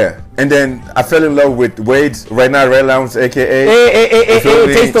 And then I fell in love with Wade's right now, Red Lounge, aka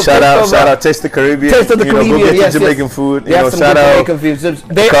shout out Taste the Caribbean. Taste of the Caribbean. Go get your Jamaican food. You know, shout out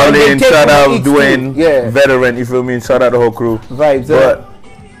Colin, shout out Dwayne, veteran. You feel me? Shout out the whole crew. Vibes. But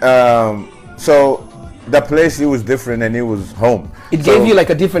so that place, it was different and it was home. It gave you like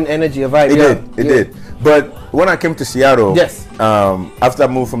a different energy, a vibe. It did. But when I came to Seattle, yes, after I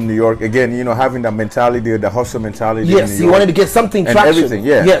moved from New York, again, you know, having that mentality, the hustle mentality. Yes, you wanted to get something and traction. Everything,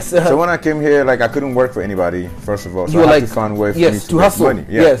 yeah. Yes. So when I came here, like I couldn't work for anybody, first of all. So I had to find a way for me to make hustle. money.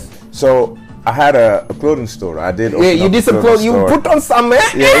 Yeah. Yes. So I had a clothing store. I did. You did some clothes. You put on some.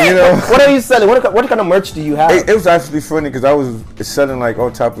 Yeah, you know. What are you selling? What kind of merch do you have? It was actually funny because I was selling like all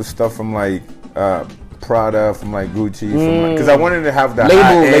type of stuff from like Prada, from like Gucci, because I wanted to have the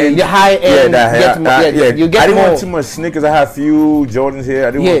high end. I didn't want too much sneakers. I had a few Jordans here.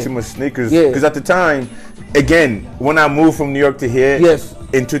 I didn't want too much sneakers because at the time, again, when I moved from New York to here,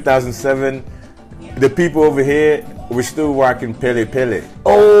 in 2007, the people over here were still rocking Pele. Okay.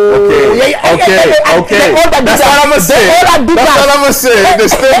 That's all I'm gonna say. They're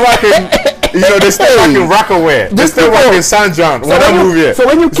still rocking. You know, they're still rocking Rockaway. They're still rocking San John. When I moved here. So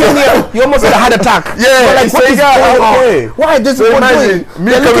when you came here, you almost had a heart attack. Yeah. Like, what is going on? Why is this imagine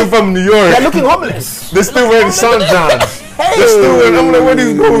me coming from New York. They're looking homeless. They're still wearing San Johns. They're still wearing. I'm like, what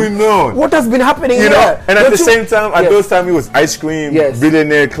is going on? What has been happening here? You know, and at the same time, at those times, it was ice cream,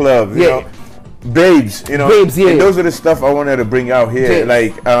 billionaire club. You know. Babes, you know, and those are the stuff I wanted to bring out here,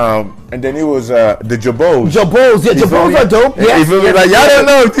 like, and then it was the Jabos. Jabos are dope. You feel me? Like, y'all don't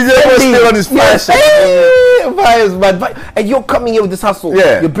know, TJ was still on his fashion. Vibes, and you're coming here with this hustle.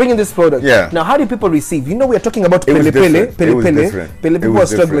 You're bringing this product. Now, how do people receive? You know, we are talking about Pele. People are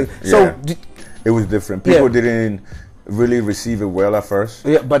struggling. So it was different. People didn't really receive it well at first.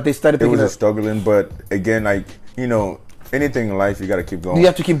 Yeah, but they started picking up. It was struggling, but again, like, you know, anything in life, you got to keep going. You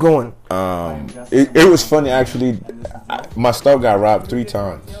have to keep going. It was funny, actually. My store got robbed 3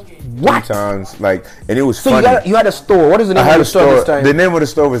 times. What? 3 times, like, and it was funny. So you had a store. What is the name of the store this time? The name of the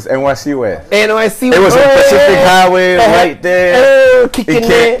store was NYC Wear. NYC Wear. It was on Pacific Highway right there. Kicking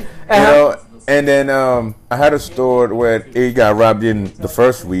it. You know, and then I had a store where it got robbed in the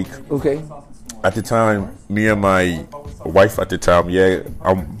first week. Okay. At the time, me and my wife at the time,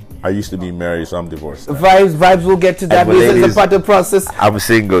 I used to be married, so I'm divorced. Vibes, we'll get to that. It's a part of the process. I'm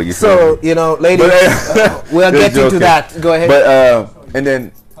single, you so, you know, ladies, we'll get into that. Go ahead. But, and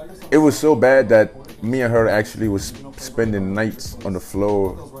then it was so bad that me and her actually was spending nights on the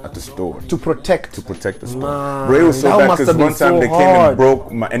floor at the store. To protect the store. But it was so bad because one time they came and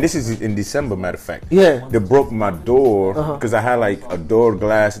broke my, and this is in December, matter of fact. Yeah. They broke my door because I had like a door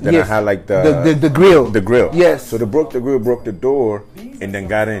glass, then I had like the grill. The grill. Yes. So they broke the grill, broke the door, and then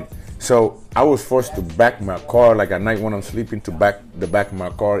got in. So I was forced to back my car, like at night when I'm sleeping, to back the back of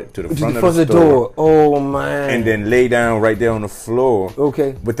my car to the front of the door. Oh man! And then lay down right there on the floor.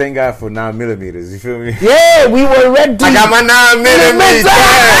 Okay. But thank God for 9mm. You feel me? Yeah, we were ready. I got my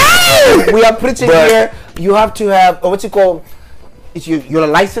 9mm. We are preaching here. You have to have what's it called? You're a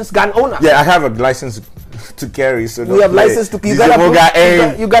licensed gun owner. Yeah, I have a license to carry. So we have license to. You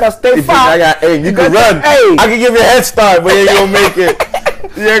gotta stay far. I got aim. You can run. I can give you a head start, but you ain't gonna make it.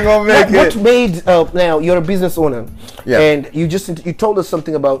 You ain't gonna make it. What made now you're a business owner, and you told us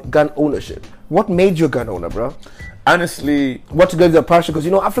something about gun ownership. What made you a gun owner, bro? Honestly, what gave you the passion?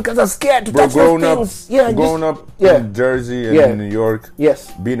 Because Africans are scared to touch those things. Growing up in Jersey and in New York,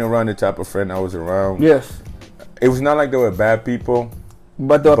 being around the type of friend I was around, it was not like there were bad people.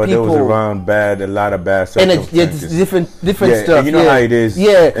 But there was around a lot of bad circumstances. And different stuff. And you know how it is.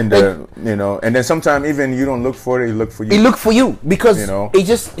 Yeah. And and then sometimes even you don't look for it, it look for you. It look for you because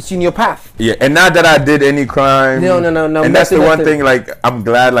it's in your path. Yeah. And not that I did any crime. No. And that's the one thing. Like I'm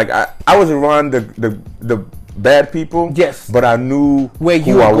glad. Like I was around the bad people. Yes. But I knew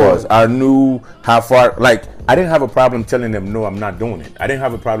who I was. I knew how far. Like I didn't have a problem telling them no, I'm not doing it. I didn't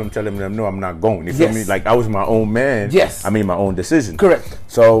have a problem telling them no, I'm not going. You feel me? Like I was my own man. Yes. I made my own decision. Correct.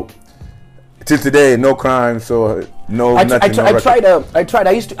 So till today, no crime. So nothing. I tried.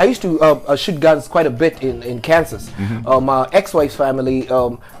 I used to shoot guns quite a bit in Kansas. My ex-wife's family,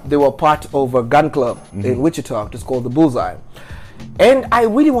 they were part of a gun club in Wichita. It's called the Bullseye. And I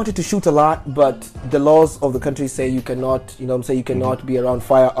really wanted to shoot a lot, but the laws of the country say you cannot, you cannot be around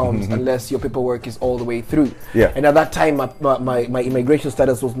firearms unless your paperwork is all the way through. Yeah. And at that time, my immigration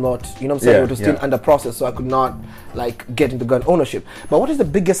status was not, it was still under process, so I could not get into gun ownership. But what is the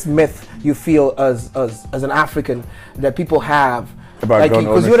biggest myth you feel as an African that people have? About gun ownership?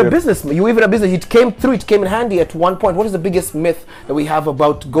 Because you're a businessman, you even a business. It came in handy at one point. What is the biggest myth that we have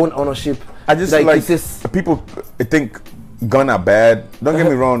about gun ownership? I just people think gun are bad. Don't get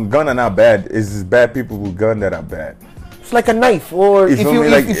me wrong, gun are not bad. It's just bad people with gun that are bad. It's like a knife, or if you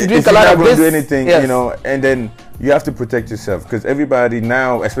drink a lot of this, do anything, and then you have to protect yourself because everybody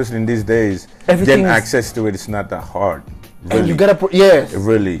now, especially in these days, getting access to it is not that hard. Really. And you gotta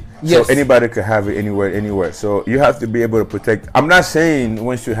really. Yes. So anybody could have it anywhere. So you have to be able to protect. I'm not saying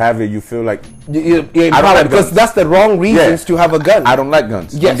once you have it, you feel like you're empowered, because that's the wrong reasons to have a gun. I don't like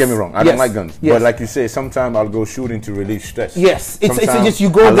guns. Don't get me wrong. I don't like guns. But like you say, sometimes I'll go shooting to relieve stress. Yes, it's just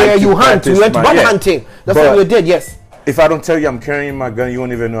you go there, you hunt. You went gun hunting. That's what you did. Yes. If I don't tell you I'm carrying my gun, you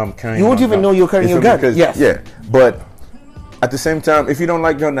won't even know I'm carrying. You won't even know you're carrying your gun. Yes. Yeah. But at the same time, if you don't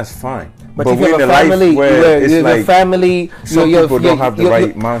like gun, that's fine. But if you have a family, some people don't have the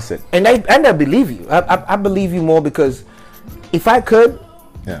right mindset. And I believe you. I believe you more because if I could,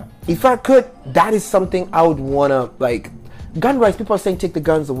 that is something I would wanna gun rights. People are saying take the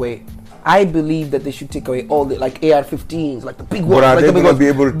guns away. I believe that they should take away all the AR-15s, the big ones. But are they going to be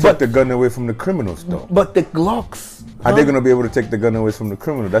able to take the gun away from the criminals, though? But the Glocks. Are they going to be able to take the gun away from the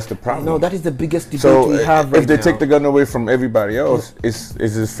criminal? That's the problem. No, that is the biggest debate we have right now. If they take the gun away from everybody else, it's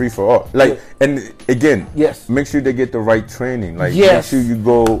just free for all. And again, make sure they get the right training. Make sure you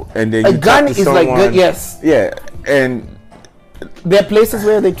go and then a gun is good. Yes. Yeah, and there are places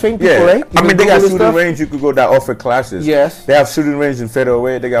where they train people, right? I mean, they got shooting range. You could go that offer classes. Yes. They have shooting range in Federal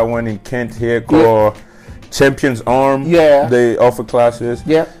Way. They got one in Kent here called Champions Arm. Yeah. They offer classes.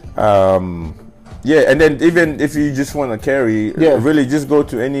 Yeah. And then even if you just want to carry, really just go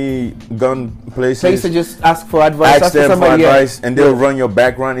to any gun places. Just ask for advice. Ask them for advice, and they'll run your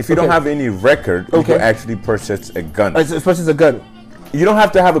background. If you don't have any record, you can actually purchase a gun. Purchase a gun. You don't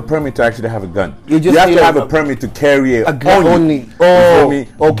have to have a permit to actually have a gun. You have to have a permit to carry it a gun only.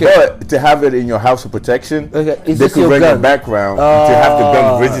 Okay. But to have it in your house of protection, they could run your background to have the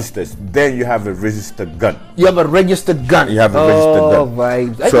gun registered. Then you have a registered gun. You have a registered gun. You have a registered gun.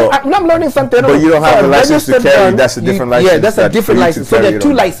 Right. So I'm learning something. But you don't have a license to carry. That's a different license. Yeah, that's a different license. So there are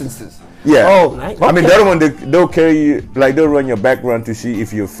two licenses. Yeah. Oh, nice. Okay. I mean, the other one, they'll carry you, they'll run your background to see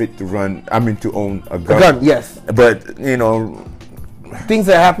if you're fit to run. To own a gun. A gun, yes. But things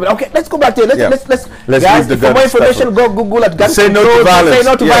that happen. Okay, let's go back there. Let's guys, for more information, go Google at gun. Say no to violence. Say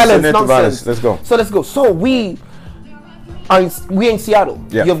no to violence. Say no to violence. Let's go. So let's go. So we are in Seattle.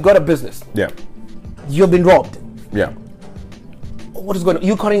 Yeah. You've got a business. Yeah. You've been robbed. Yeah. What is going on? Are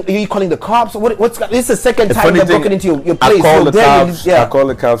you calling the cops? What's this is the second time they're broken into your place. I called the cops. I called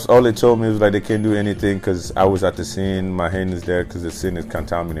the cops. All they told me was they can't do anything because I was at the scene. My hand is there because the scene is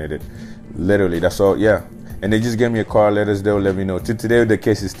contaminated. Literally, that's all. Yeah. And they just gave me a call, they'll let me know. Today the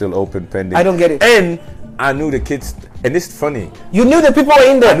case is still open, pending. I don't get it. And I knew the kids, and it's funny. You knew the people were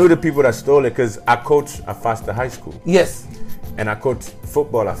in there? I knew the people that stole it because I coached at Foster High School. Yes. and I coached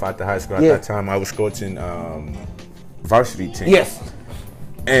football at Fata High School. At that time, I was coaching varsity team. Yes.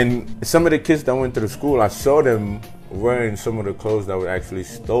 And some of the kids that went to the school, I saw them wearing some of the clothes that were actually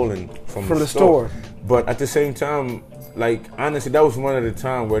stolen from the store. But at the same time, like, honestly, that was one of the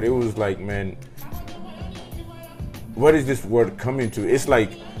times where it was like, man, what is this word coming to? It's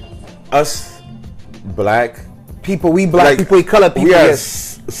like us black people, we black people, we color people, we are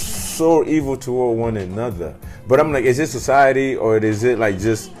so evil toward one another. But I'm like, is it society or is it like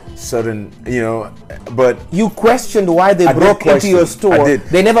just sudden, you know? But you questioned why they broke into your store. I did.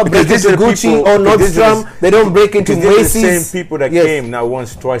 They never break into Gucci or Nordstrom. They don't break into Macy's. The same people that came not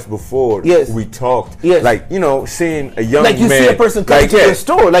once, twice before. We talked. Like, you know, seeing a young man. Like you see a person come to your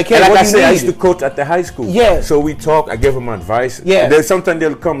store. Like, hey, like what I do you said, need? I used to coach at the high school. So we talk. I give them advice. Then sometimes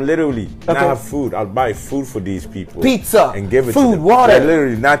they'll come literally. I have food. I'll buy food for these people. Pizza. And give it food, to them. water. Like,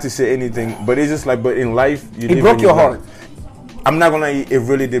 literally, not to say anything, but it's just like, but in life, it broke your heart. I'm not gonna lie, it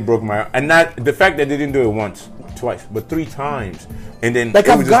really did broke my heart. And not the fact that they didn't do it once, twice, but 3 times. And then like,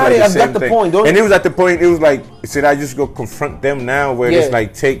 I've got it, I've got the point. And it was at the point, it was like, should I just go confront them now where it's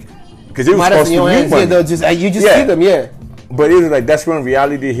like because it was supposed to be money. You just see them, But it was like, that's when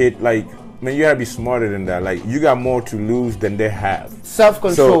reality hit, like, man, you gotta be smarter than that. Like, you got more to lose than they have.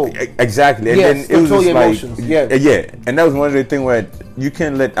 Self-control. So, exactly. And then it was just your like, emotions. And that was one of the things where you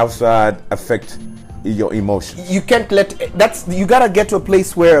can't let outside affect your emotions. You can't let you gotta get to a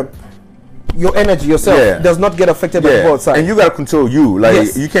place where your energy yourself does not get affected by the outside. And you gotta control you.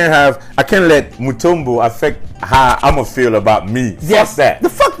 Like you can't I can't let Mutombo affect how I'm gonna feel about me. Fuck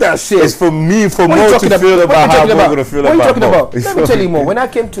that. Fuck that shit. It's for me, for Mo to feel about how I'm gonna feel about. What are you talking about? Let me tell you more.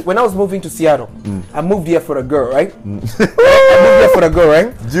 When I was moving to Seattle, I moved here for a girl, right? I moved here for a girl,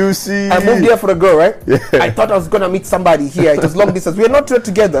 right? Juicy. I moved here for a girl, right? I thought I was gonna meet somebody here. It was long distance. We are not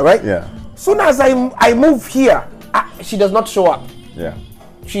together, right? Soon as I move here, she does not show up.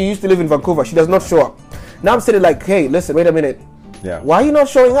 She used to live in Vancouver. She does not show up. Now I'm sitting like, hey, listen, wait a minute. Why are you not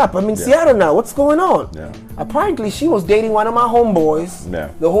showing up? I'm in Seattle now. What's going on? Apparently, she was dating one of my homeboys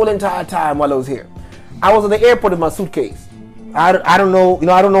the whole entire time while I was here. I was at the airport with my suitcase. I don't know,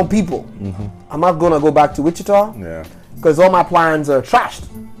 I don't know people. I'm not gonna go back to Wichita because all my plans are trashed.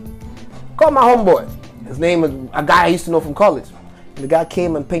 Call my homeboy. His name is a guy I used to know from college. The guy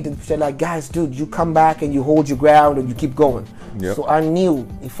came and painted the picture like, guys, dude, you come back and you hold your ground and you keep going. So I knew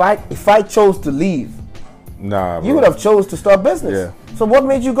if I chose to leave, you would have chose to start business. So what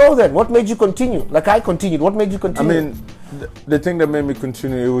made you go then? What made you continue? Like I continued. What made you continue? I mean, the thing that made me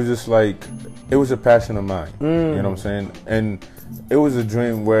continue, it was just like, it was a passion of mine. You know what I'm saying? And it was a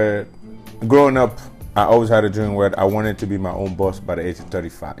dream where, growing up, I always had a dream where I wanted to be my own boss by the age of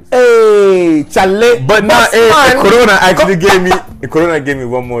 35. Hey, chale. But now, Corona gave me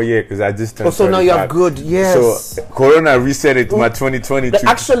 1 more year because I just turned 35. So now you're good, So Corona reset it to my 2022.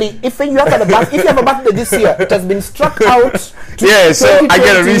 Actually, if you have a birthday this year, it has been struck out. So I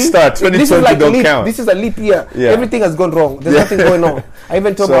get a restart. 2020 don't count. This is a leap year. Everything has gone wrong. There's nothing going on. I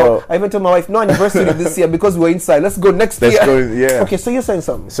even told my wife, no anniversary this year because we're inside. Let's go next year. Okay, so you're saying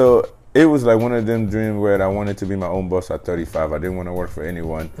something. So it was like one of them dreams where I wanted to be my own boss at 35. I didn't want to work for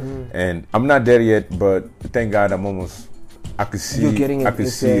anyone, and I'm not there yet. But thank God, I could see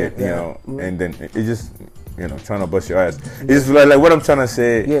it, you know. And then it just, trying to bust your ass. It's like what I'm trying to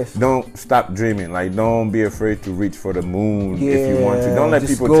say. Don't stop dreaming. Like, don't be afraid to reach for the moon if you want to. Don't let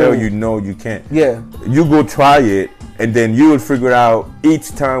people tell you no, you can't. You go try it, and then you will figure out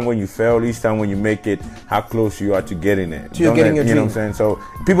each time when you fail, each time when you make it, how close you are to getting it. You're getting your dream. You know what I'm saying? So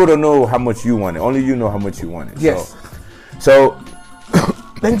people don't know how much you want it. Only you know how much you want it. So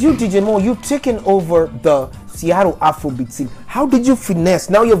and you, DJ Mo, you've taken over the Seattle Afrobeat scene. How did you finesse?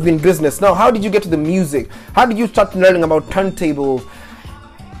 Now you've been business. Now, how did you get to the music? How did you start learning about turntables?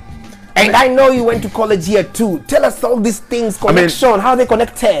 And I know you went to college here too. Tell us all these things, connection, how they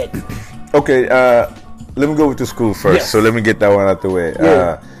connected. Okay, let me go with the school first. So let me get that one out the way.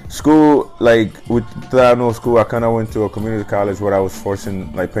 School, like with Tano school, I kind of went to a community college where I was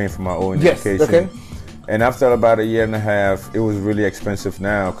paying for my own education. And after about a year and a half, it was really expensive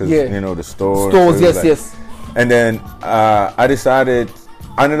now because the stores. And then I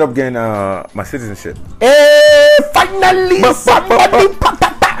ended up getting my citizenship. Hey, finally,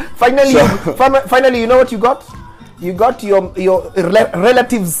 finally, you know what you got? You got your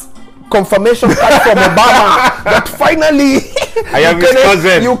relatives' confirmation card from Obama that finally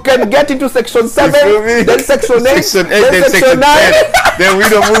you can get into section 7, then section 8, then section 9. Then we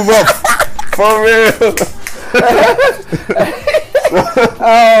don't move up. For real.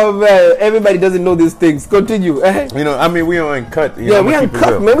 Oh man, everybody doesn't know these things. Continue. We are uncut. We are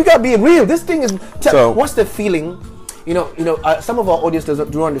uncut, man. We gotta be real. This thing is. What's the feeling Some of our audience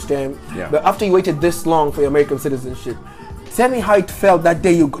don't understand. Yeah. But after you waited this long for your American citizenship, tell me how it felt that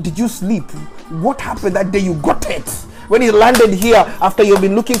day. Did you sleep? What happened that day you got it? When you landed here after you've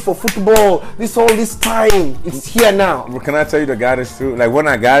been looking for football all this time, it's here now. Well, can I tell you the God is true? Like when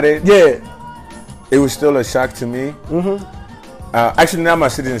I got it, it was still a shock to me. Actually, not my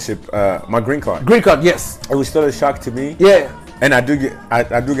citizenship, my green card. Green card, yes. It was still a shock to me. Yeah. And I do get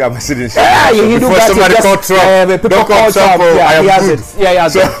my citizenship. Yeah, you do before somebody called Trump, don't call Trump. I am good. So,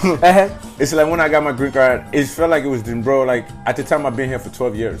 it's like when I got my green card, it felt like it was bro. Like at the time, I've been here for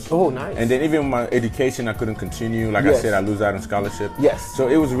 12 years. Oh, nice. And then even my education, I couldn't continue. Like I said, I lose out on scholarship. Yes. So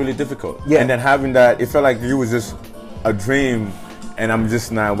it was really difficult. Yeah. And then having that, it felt like it was just a dream, and I'm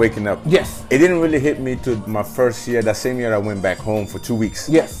just now waking up. Yes. It didn't really hit me to my first year. That same year, I went back home for 2 weeks.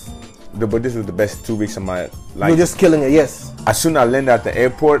 Yes. But this was the best 2 weeks of my life. You're just killing it, yes. As soon as I landed at the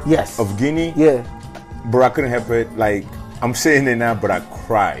airport Yes. of Guinea, bro, I couldn't help it. Like, I'm sitting there now, but I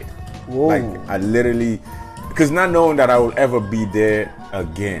cried. Whoa. Like, I literally, because not knowing that I will ever be there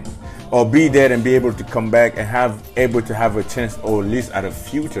again, or be there and be able to come back and able to have a chance, or at least at a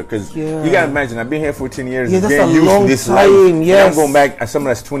future. Because you gotta imagine, I've been here 14 years. Yeah, that's getting a used long to this time. life. Yes. And I'm going back as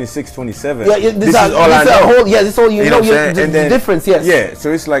someone that's 26, 27. Yeah, this is all I know. This is all you know. The difference, yes. Yeah,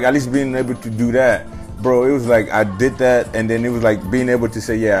 so it's like at least being able to do that. Bro, it was like I did that, and then it was like being able to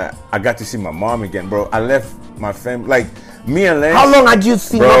say, yeah, I got to see my mom again, bro. I left my family, like me and Lance. How long had you not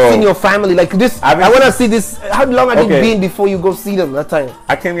seen your family? Like this, I want to see this. How long had it been before you go see them that time?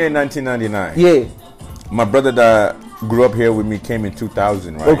 I came here in 1999. Yeah. My brother that grew up here with me came in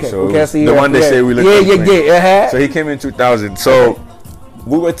 2000, right? Okay. So I see the one they say we look like. So he came in 2000. So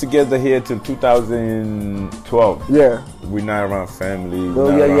we were together here till 2012. Yeah. We're not around family.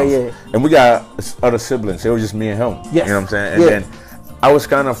 Yeah. And we got other siblings. It was just me and him. Yes. You know what I'm saying? And then I was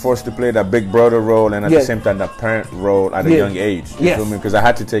kind of forced to play that big brother role, and at the same time that parent role at a young age. You feel me? Because I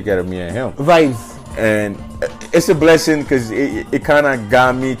had to take care of me and him. Right. And it's a blessing because it kind of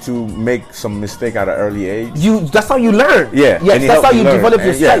got me to make some mistake at an early age. That's how you learn. Yeah. Yes, that's how you develop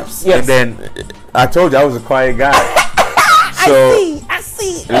your stripes. Yes. And then I told you I was a quiet guy. I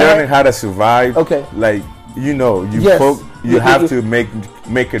see. Learning how to survive. Okay. Like, you have to make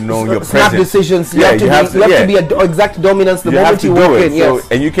it known your snap presence. decisions. You have to be an exact dominance the moment you walk in. Yes.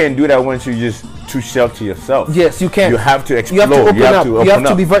 And you can't do that once you just too shelter yourself. Yes, you can. You have to explore. You have to open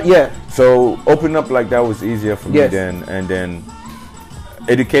up. So open up like that was easier for me then. And then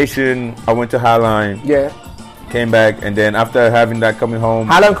education, I went to Highline. Yeah. Came back, and then after having that, coming home.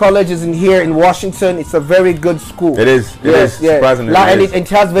 Highland College is here in Washington. It's a very good school. It is. Surprisingly. It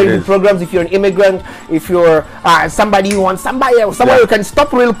has very good programs. If you're an immigrant, if you're somebody who wants somebody who can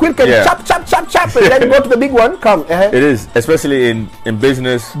stop real quick and chop, and then go to the big one. Come. It is, especially in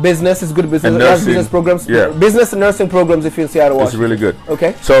business. Business is good. Business nursing, business programs. Yeah. Business and nursing programs. If you're in Seattle, Washington. It's really good.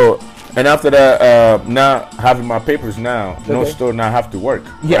 Okay. So, and after that, now having my papers now, no store now, I have to work.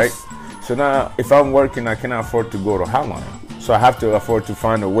 Yes. Right? So now, if I'm working, I cannot afford to go to Highline. So I have to afford to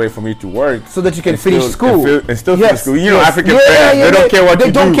find a way for me to work, so that you can finish school and still finish school. You know, African parents, they don't care what you do.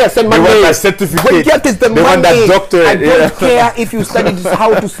 They don't care. Send money. They want that certificate. What get is the they money. want that doctorate. I don't care if you studied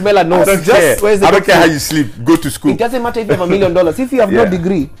how to smell a nose. I don't care how you sleep. Go to school. It doesn't matter if you have $1 million. If you have no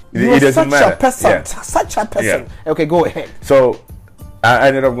degree, you're such a person. Such a person. Okay, go ahead. So I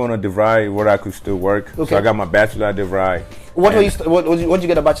ended up going to DeVry where I could still work. Okay. So I got my bachelor at DeVry. What did you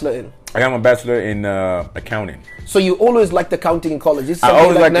get a bachelor in? I got my bachelor in accounting. So you always liked accounting in college? I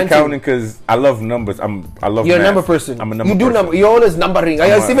always liked accounting because I love numbers. I love You're math. A number person. I'm a number person. You're always numbering.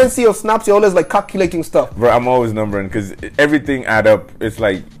 I even see your snaps. You're always like calculating stuff. Bro, I'm always numbering because everything add up. It's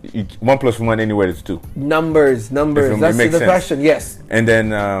like 1 + 1 anywhere is 2. Numbers. That's the question. Yes. And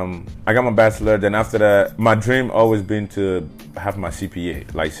then I got my bachelor. Then after that, my dream always been to have my CPA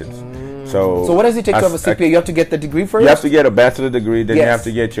license. So what does it take to have a CPA? You have to get the degree first? You have to get a bachelor degree. Then you have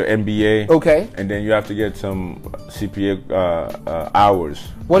to get your MBA. Okay. And then you have to get some CPA hours.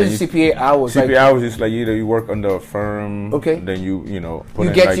 What is CPA hours? CPA hours is like either you work under a firm. Okay. Then you put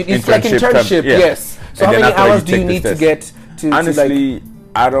you get it's like internship. Yes. So how many hours do you need to get to? Honestly,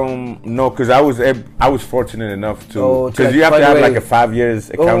 I don't know because I was fortunate enough to because you have to have like a 5 years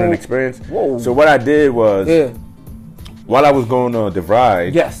accounting experience. Whoa. So what I did was while I was going to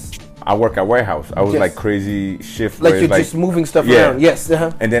DeVry, I work at warehouse. I was like crazy shift. Like you're just moving stuff around. Yes.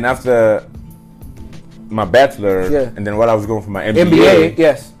 And then after my bachelor, and then while I was going for my MBA,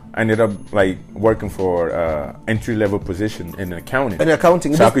 I ended up like working for entry level position in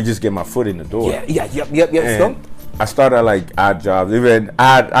accounting. So I could just get my foot in the door. Yep. I started like odd jobs. Even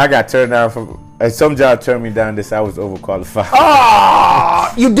I got turned down from some job. Turned me down. This I was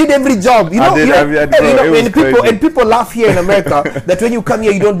overqualified. You did every job. You know, and people laugh here in America that when you come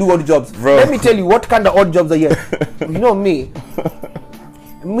here, you don't do odd jobs. Bro. Let me tell you what kind of odd jobs are here. You know me.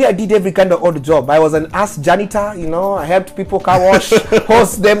 I did every kind of odd job. I was an ass janitor, you know. I helped people car wash,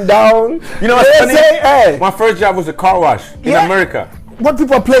 hose them down. You know what's funny? Hey. My first job was a car wash in America. What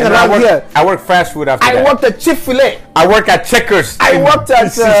people are playing around here? I worked fast food after that. I worked at Chick-fil-A. I worked at Checkers. I worked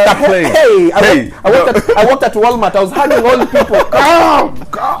at stop playing. I worked at Walmart. I was hugging all the people.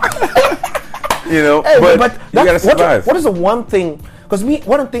 You know, but you gotta survive. What is the one thing? Because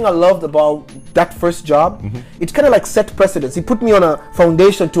one thing I loved about that first job, it kind of like set precedence. It put me on a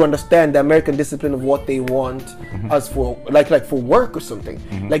foundation to understand the American discipline of what they want us for, like for work or something.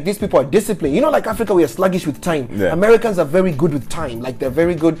 Like these people are disciplined. You know, like Africa, we are sluggish with time. Yeah. Americans are very good with time. Like they're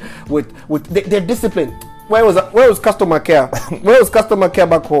very good with they're disciplined. Where was customer care? Where was customer care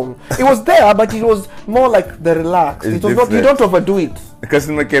back home? It was there, but it was more like the relaxed. It was not, you don't overdo it. The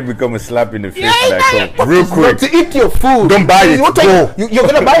customer care become a slap in the face back home. Real quick. To eat your food. Don't buy it. You're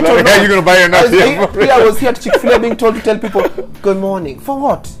going to buy it or not? You're going to buy it or not? I was here at Chick-fil-A being told to tell people, good morning. For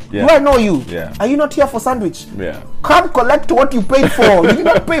what? Yeah. Do I know you? Yeah. Are you not here for sandwich? Yeah. Come collect what you paid for. You did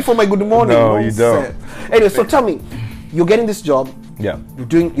not pay for my good morning. No, you don't. Anyway, so tell me, you're getting this job. Yeah. You're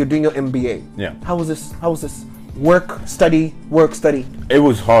doing your MBA. Yeah. How was this? Work, study. It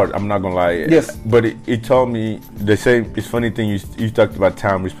was hard, I'm not gonna lie. Yes. But it taught me the same. It's funny thing you talked about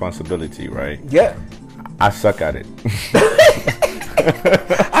time responsibility, right? Yeah. I suck at it.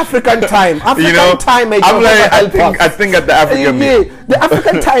 African time. You know, time. I'm like, I think at the African. The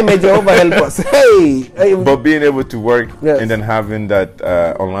African time may over help us. Hey. But being able to work and then having that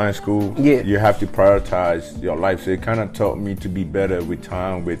online school, you have to prioritize your life. So it kind of taught me to be better with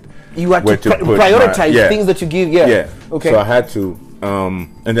time. You had to prioritize things that you give. Yeah. Okay. So I had to.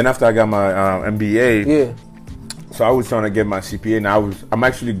 And then after I got my MBA. So I was trying to get my CPA. Now I'm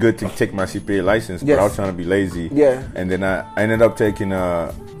actually good to take my CPA license, but I was trying to be lazy. Yeah. And then I ended up taking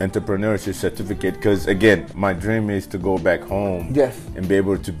a entrepreneurship certificate because again, my dream is to go back home. Yes. And be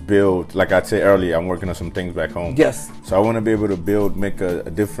able to build. Like I said earlier, I'm working on some things back home. Yes. So I want to be able to make a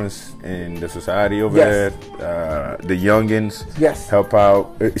difference in the society over there. The youngins. Yes. Help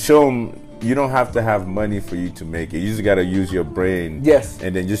out. Show them. You don't have to have money for you to make it. You just got to use your brain. Yes.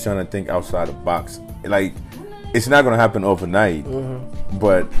 And then just trying to think outside the box. Like, it's not going to happen overnight,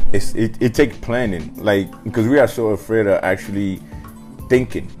 but it takes planning. Like, because we are so afraid of actually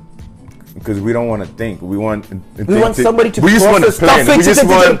thinking. Because we don't want to think. We want somebody to we just want to plan. We just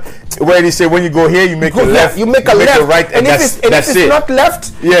want where they say when you go here, you make a left. You make a left. Right, and if it's not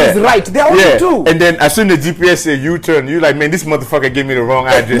left, it's right. They always do. And then as soon as the GPS say U-turn, you're like, man, this motherfucker gave me the wrong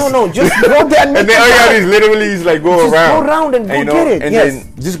address. No, just go there and make and then all you got is literally like go around. Go around and go get it. And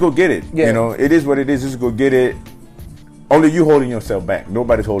then just go get it. Yeah. You know, it is what it is. Just go get it. Only you holding yourself back.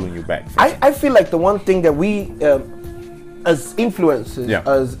 Nobody's holding you back. I feel like the one thing that we as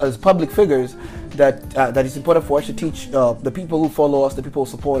influencers, as public figures, that is important for us to teach the people who follow us, the people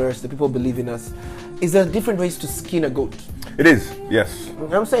who support us, the people who believe in us, is there different ways to skin a goat. It is, yes. You know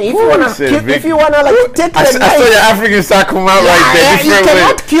what I'm saying? If you wanna like take the knife, I saw your African side come out right there. You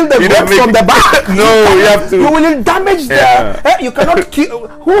cannot kill the goat from the back. No, you have to. You will damage you cannot kill.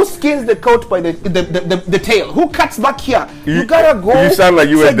 Who skins the coat by the tail? Who cuts back here? You gotta go. You sound like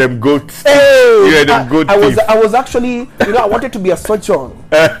you had them goats. Hey, you had them goat. I was actually, I wanted to be a surgeon.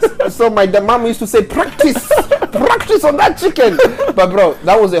 So my mom used to say, practice on that chicken. But bro,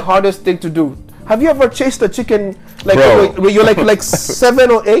 that was the hardest thing to do. Have you ever chased a chicken where you're like 7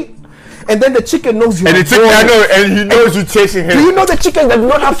 or 8, and then the chicken knows you? And the chicken, I know, and he knows you're chasing him. Do you know the chicken that do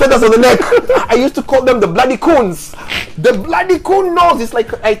not have feathers on the neck? I used to call them the bloody coons. The bloody coon knows. It's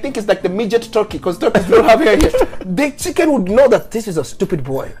like, I think it's like the midget turkey, because turkeys don't have hair here. The chicken would know that this is a stupid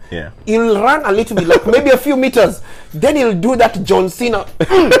boy. Yeah. He'll run a little bit, like maybe a few meters. Then he'll do that John Cena.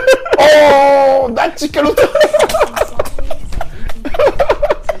 Oh, that chicken will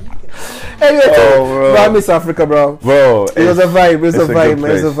Anyway, bro, I miss Africa, bro. Bro, it was a vibe. It was a vibe. It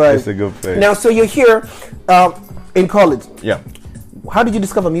was a vibe. It's a good place. Now, so you're here in college. Yeah. How did you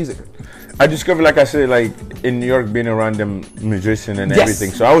discover music? I discovered, like I said, like in New York, being around them musicians and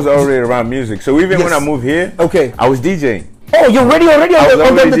everything. So I was already around music. So even when I moved here, I was DJing. Oh, you're already I was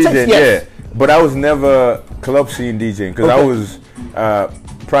already DJing, yes. But I was never club scene DJing because I was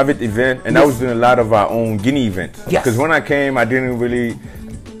private event, and I was doing a lot of our own Guinea events. Because when I came, I didn't really.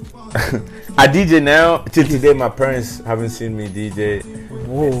 I DJ now. Till today, my parents haven't seen me DJ.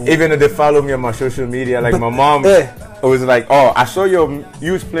 Whoa. Even though they follow me on my social media, like my mom was like, "Oh, I saw you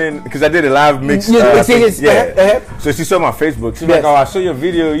was playing," because I did a live mix. So she saw my Facebook. She's like, "Oh, I saw your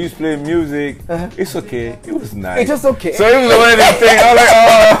video. You was playing music. It's okay. It was nice. It's just okay." So it was one of them things. I was like,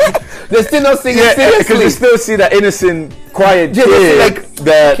 "Oh, They still not singing because seriously. you still see that innocent, quiet Yeah, kid. like,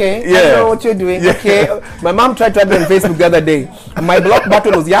 that, okay, yeah. I know what you're doing. Yeah. Okay, my mom tried to add me on Facebook the other day. My block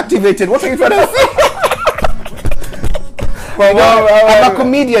button was deactivated. What are you trying to say? You know, I'm a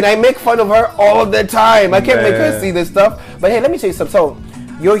comedian. I make fun of her all the time. I can't make her see this stuff. But hey, let me tell you something. So,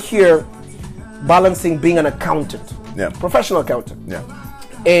 you're here balancing being an accountant, professional accountant,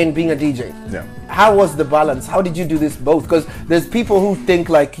 and being a DJ. Yeah. How was the balance? How did you do this both? Because there's people who think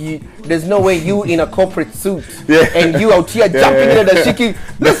like there's no way you in a corporate suit and you out here jumping in the shaking.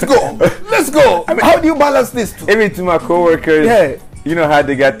 Let's go. I mean, how do you balance this? Even to my coworkers, you know how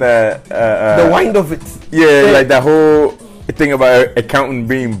they got the wind of it. Yeah, like that whole thing about accountant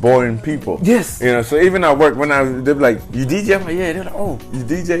being boring people. Yes. You know, so even at work, when they're like, you DJ? I'm like, yeah. They're like, oh, you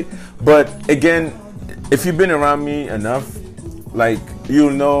DJ? But again, if you've been around me enough, like,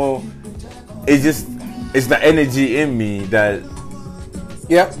 you'll know, it's the energy in me that.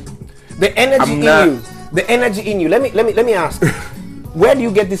 Yeah. The energy in you. Let me ask. Where do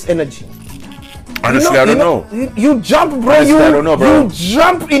you get this energy? Honestly, I don't know. You jump, bro. Honestly, I don't know, bro. You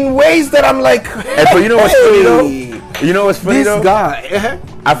jump in ways that I'm like. But you know what's funny though? You know what's funny though? This guy.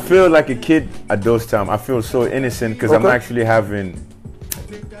 I feel like a kid at those times. I feel so innocent because I'm actually having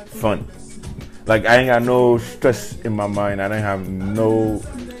fun. Like, I ain't got no stress in my mind. I don't have no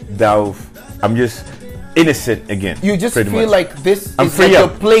doubt. I'm just innocent again. You just feel much. Like this I'm is like your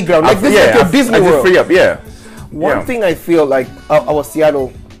playground. Like this is like your Disney World. Free up, One thing I feel like our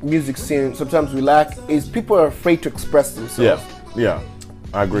Seattle music scene sometimes we lack is people are afraid to express themselves. Yeah,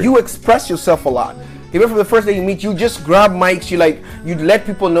 I agree. You express yourself a lot. Even from the first day you meet, you just grab mics. You let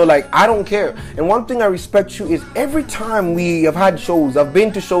people know, like, I don't care. And one thing I respect you is every time we have had shows, I've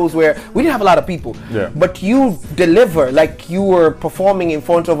been to shows where we didn't have a lot of people, but you deliver like you were performing in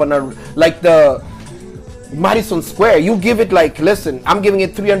front of like the Madison Square. You give it like, listen, I'm giving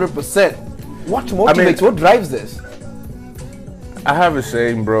it 300%. What motivates? What drives this? I have a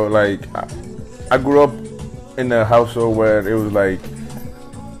saying, bro. Like, I grew up in a household where it was like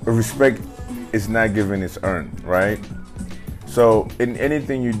respect is not given, it's earned, right? So in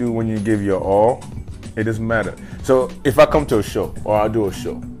anything you do, when you give your all, it doesn't matter. So if I come to a show or I'll do a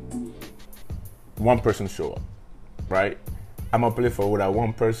show, one person show up, right? I'm gonna play for that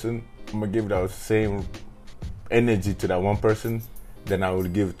one person. I'm gonna give that same energy to that one person than I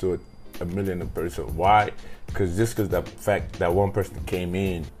would give to a million person. Why? Because the fact that one person came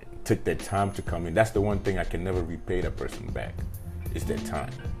in, took their time to come in, that's the one thing I can never repay that person back, is their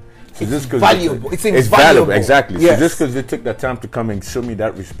time. So it's valuable. It's valuable. Exactly. Yes. So just because they took the time to come and show me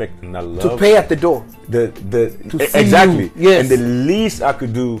that respect and that love, to pay at the door, exactly. Yes. And the least I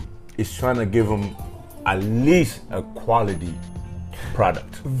could do is trying to give them at least a quality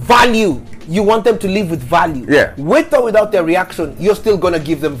product. Value. You want them to live with value. Yeah. With or without their reaction, you're still gonna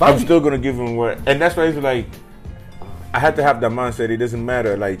give them value. I'm still gonna give them what, and that's why it's like I had to have that mindset. It doesn't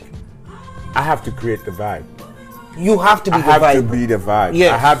matter. Like, I have to create the vibe. You have to be the vibe. I have to be the vibe.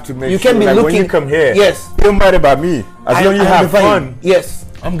 Yes. I have to make you sure can be like looking, when you come here, yes, it don't matter about me. As long as you have fun, yes,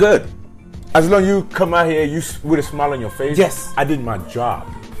 I'm good. As long as you come out here with a smile on your face, yes, I did my job.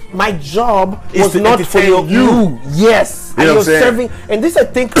 My job was not for you. Yes. You know and you're serving. And this, I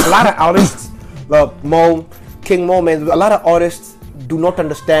think, a lot of artists, King Mo, man, a lot of artists do not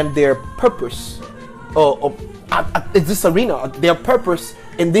understand their purpose in this arena, their purpose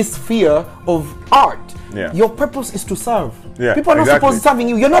in this sphere of art. Yeah. Your purpose is to serve. Yeah, people are not supposed to serving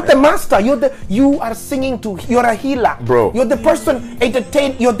you. You're not the master. You are singing to. You're a healer, bro. You're the person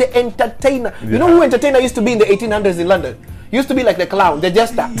You're the entertainer. Yeah. You know who entertainer used to be in the 1800s in London? Used to be like the clown, the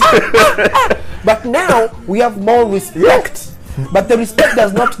jester. But now we have more respect. But the respect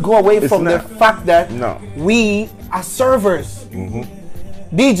does not go away from the fact that we are servers.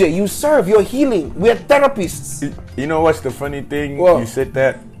 DJ, you serve. You're healing. We are therapists. You know what's the funny thing? What? You said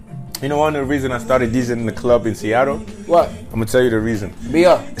that. You know one of the reasons I started DJing in the club in Seattle? What? I'm gonna tell you the reason.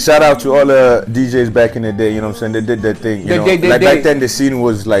 Yeah. Shout out to all the DJs back in the day. You know what I'm saying? They did their thing. Back then the scene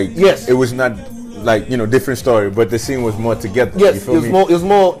was like, it was not like, different story, but the scene was more together. Yes, you feel me? It was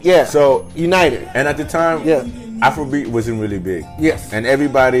more, so united. And at the time, Afrobeat wasn't really big. Yes. And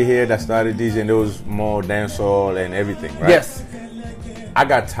everybody here that started DJing, there was more dancehall and everything, right? Yes. I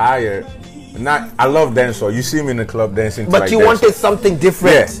got tired. I love dancehall. You see me in the club dancing. But you wanted something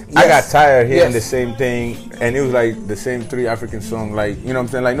different. Yes. I got tired hearing the same thing, and it was like the same 3 African songs. Like, you know what I'm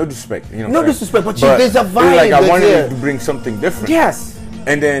saying? Like, no disrespect. No disrespect, but there's a vibe. Like, I wanted to bring something different. Yes.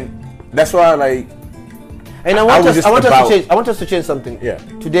 And then that's why, like, and I want us to change something. Yeah.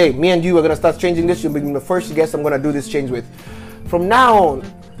 Today, me and you are gonna start changing this. You'll be the first guest I'm gonna do this change with. From now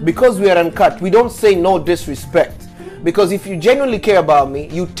on, because we are uncut, we don't say no disrespect. Because if you genuinely care about me,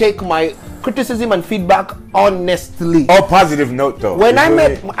 you take my criticism and feedback honestly. All positive note though.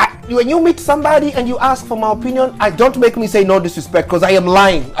 When you meet somebody and you ask for my opinion, don't make me say no disrespect, because I am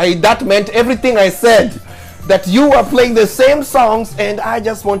lying. That meant everything I said. That you are playing the same songs and I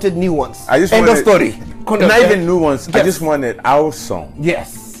just wanted new ones. End of story. Not even new ones. Yes. I just wanted our song.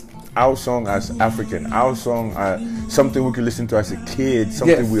 Yes. Our song as African. Our song something we could listen to as a kid.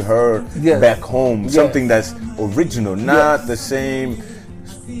 Something we heard back home. Something that's original. Not the same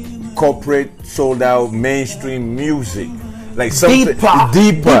corporate, sold out, mainstream music. Like something deeper.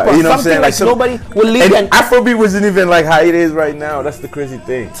 You know what I'm saying? Like nobody will leave. And Afrobeat wasn't even like how it is right now. That's the crazy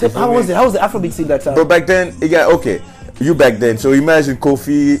thing. How was the Afrobeat scene that time? But back then, you back then. So imagine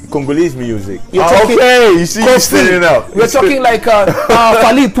Congolese music. You see, you're standing out. We're talking like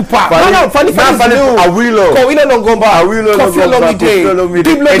Fali Pupa. No, Fali Awilo. Kowilo Longomba. Kofi Olomide.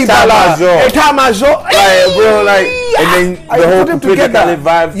 Diblo Dibala. Eta Major. Bro, and then the whole together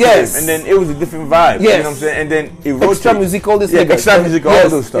vibe. Yes. And then it was a different vibe. Yes. You know what I'm saying? And then it extra music, all this. Extra music, all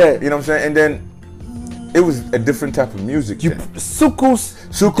those stuff. Yeah. You know what I'm saying? And then it was a different type of music.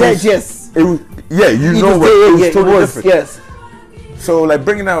 Sukus. Yes. It was, it was totally different. Yes. So like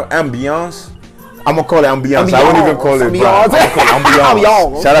bringing out ambiance, I'm gonna call it ambiance. I won't even call it ambiance. I'm gonna call it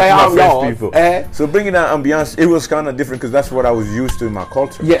ambiance. Shout out to my French people. So bringing out ambiance, it was kind of different because that's what I was used to in my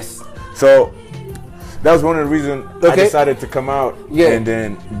culture. Yes. So that was one of the reasons I decided to come out and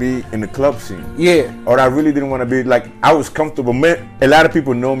then be in the club scene. Yeah. Or I really didn't want to be I was comfortable. A lot of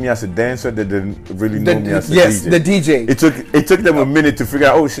people know me as a dancer that didn't really know me as a DJ. Yes, the DJ. It took them a minute to figure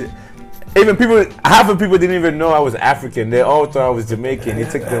out, oh shit. Even half of people didn't even know I was African. They all thought I was Jamaican. It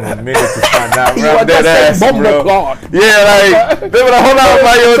took them a minute to find out. You are just saying bro. Yeah, they were like, hold on,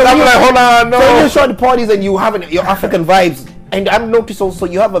 I'm like, hold on, no. So you show the parties and you have your African vibes. And I've noticed also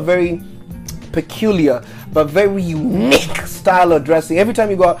you have a very peculiar but very unique style of dressing. Every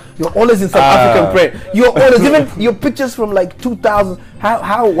time you go out, you're always in some African print. You're always, even your pictures from like 2000.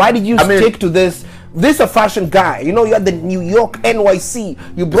 Why did you stick to this? This is a fashion guy. You know, you had the New York NYC.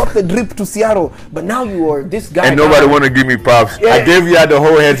 You brought the drip to Seattle, but now you are this guy. And nobody want to give me props. Yeah. I gave you the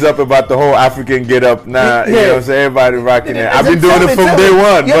whole heads up about the whole African get up. Nah, you know what I'm saying? Everybody rocking it. I've been doing it from day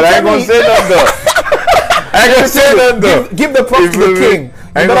one, but I ain't gonna say nothing though. I ain't gonna say nothing though. Give the props to the king.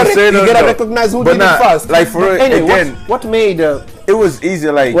 I ain't gonna say nothing. You gotta recognize who did it first. Like for anyway, what made it was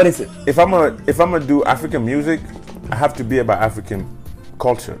easier. Like what is it? If I'm gonna do African music, I have to be about African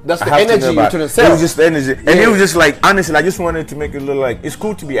culture. That's the energy you're trying to sell. It was just the energy, and it was just like, honestly, I just wanted to make it look like it's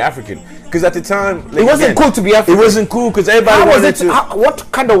cool to be African. Because at the time, it wasn't cool to be African. It wasn't cool because everybody wanted to.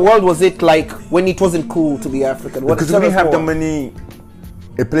 What kind of world was it like when it wasn't cool to be African? Because we didn't have that many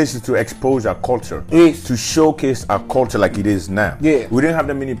places to expose our culture, to showcase our culture like it is now. Yeah, we didn't have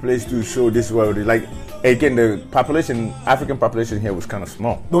that many places to show this world. Like again, the African population here was kind of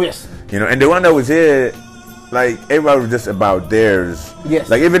small. Oh yes, you know, and the one that was here. Like everybody was just about theirs. Yes.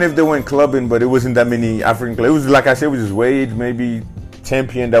 Like even if they went clubbing, but it wasn't that many African clubs. It was like I said, it was just Wade, maybe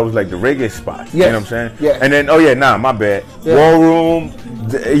Champion. That was like the reggae spot. Yes. You know what I'm saying? Yeah. And then my bad. Yeah. War Room,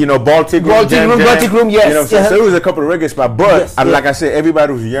 Baltic Room. Yes. You know what I'm saying? So it was a couple of reggae spots, but like I said,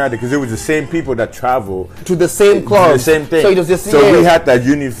 everybody was united because it was the same people that traveled to the same club, the same thing. So it was just we had that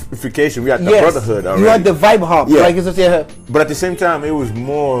unification. We had the brotherhood already. You had the vibe hop. Yeah. Like but at the same time, it was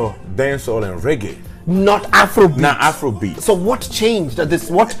more dancehall and reggae. Not Afrobeat. So what changed?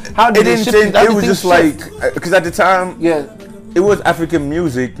 How did it change? It was just like because at the time, it was African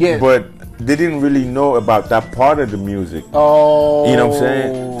music, but they didn't really know about that part of the music. Oh, you know what I'm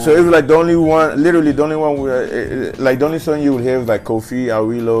saying? So it was like the only one like the only song you would hear was like Kofi,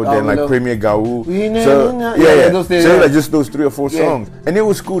 Awilo, then like Premier Gaou. So so it was like just those 3 or 4 songs, and it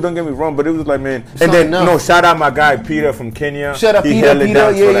was cool. Don't get me wrong, but it was like and then shout out my guy Peter from Kenya. Shout out Peter,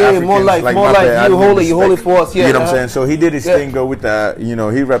 more like you hold it for us. Yeah, you know what I'm saying? So he did his thing with the he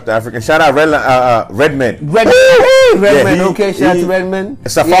repped the African. Shout out Redman. Redman, okay. Shout out to Redman.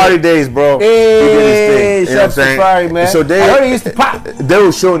 Safari days, bro. Hey, shout out Safari, man. So I heard he used to pop. They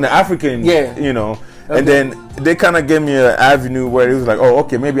were showing the African, and then they kind of gave me an avenue where it was like, oh,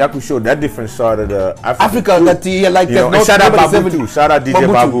 okay, maybe I could show that different side of the Africa that like that. And shout out Babu too. Shout out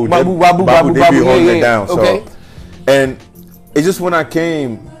DJ Babu. Babu, they be holding it down. So, and it's just when I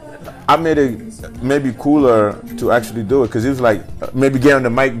came, I made it maybe cooler to actually do it because it was like maybe get on the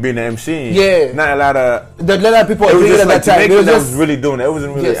mic being the MC. Yeah. Not a lot of people it was just at like that time. Jamaicans that was really doing it. It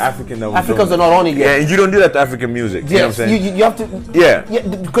wasn't really African that was Africans doing are not on it yet. Yeah, and you don't do that to African music. You know what I'm saying? You have to. Yeah.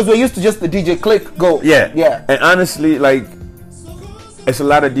 Because we're used to just the DJ click go. Yeah. Yeah. And honestly, like, it's a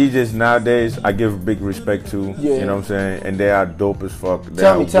lot of DJs nowadays I give big respect to. Yeah. You know what I'm saying? And they are dope as fuck.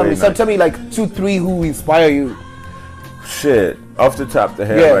 Tell me like 2, 3 who inspire you. Shit, off the top of the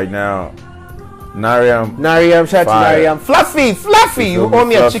head right now, Nariam, shout out to Nariam. Fluffy, you owe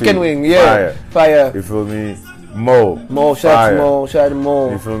me a chicken wing. Yeah, fire. You feel me? Mo, shout out to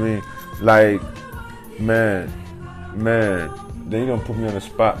Mo. You feel me? Like, man, then you gonna put me on the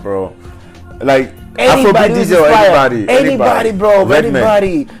spot, bro. Like, anybody, bro,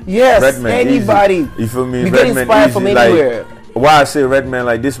 anybody. Yes, Redman, anybody. Easy. You feel me? We get inspired from anywhere. Like, why I say Redman,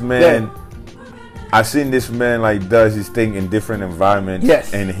 like this man. Yeah. I seen this man like does his thing in different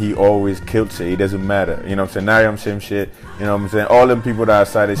environments, and he always kills it. It doesn't matter, you know what I'm saying? Nariam, same shit, you know what I'm saying? All them people that are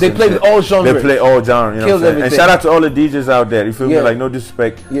outside, they play with all genres. They play all genres, you know what I'm saying? Everything. And shout out to all the DJs out there. You feel me? Like no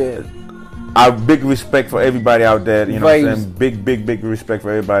disrespect. Yeah. I have big respect for everybody out there. You know what I'm saying? Big respect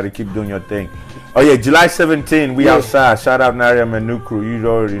for everybody. Keep doing your thing. Oh yeah, July 17, we outside. Shout out Nariam and New Crew. You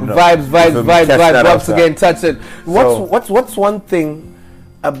already know. Vibes. Once again, touch it. What's one thing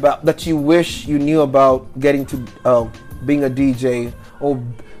about that you wish you knew about getting to being a DJ or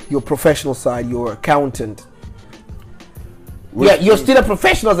your professional side, your accountant? You're still a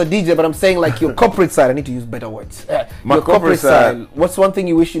professional as a DJ, but I'm saying like your corporate side. I need to use better words. My corporate side. What's one thing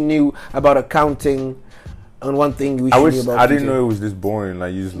you wish you knew about accounting, and one thing you wish you knew about I DJ? didn't know it was this boring.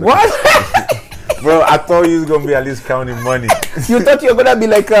 Like you just what? Bro, I thought you was gonna be at least counting money. You thought you were gonna be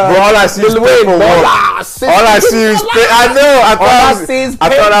like bro, all I see is paperwork. All I see is I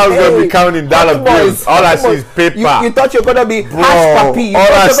thought I was gonna be counting dollar bills. All I see is paper. You thought you were gonna be hash papi. You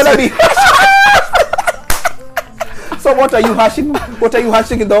thought you were gonna be So what are you hashing? What are you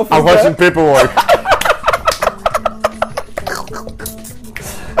hashing in the office? I'm hashing paperwork.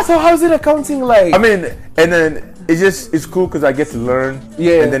 So how's it accounting like? I mean, and then it's cool because I get to learn.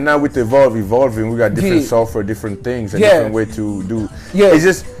 Yeah. And then now with evolving, we got different software, different things, and different way to do. Yeah.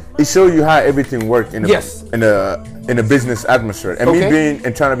 It shows you how everything works in a business atmosphere. And me being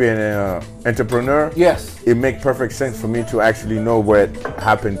and trying to be an entrepreneur, it makes perfect sense for me to actually know what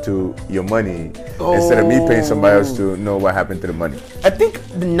happened to your money instead of me paying somebody else to know what happened to the money. I think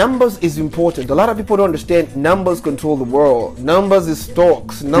the numbers is important. A lot of people don't understand numbers control the world. Numbers is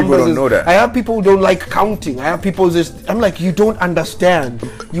stocks. Numbers people don't know that. I have people who don't like counting. I have people I'm like, you don't understand.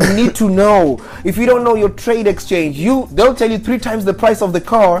 You need to know. If you don't know your trade exchange, they'll tell you 3 times the price of the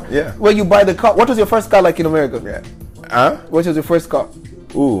car where you buy the car. What was your first car like in America? Yeah. Huh? What was your first car?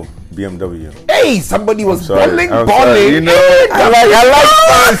 Ooh, BMW. Hey, somebody was balling. You know, I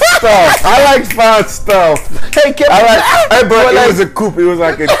like fun stuff. Hey, Kevin. Hey, bro, it was a coupe. It was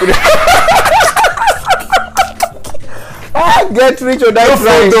like a. Get rich or die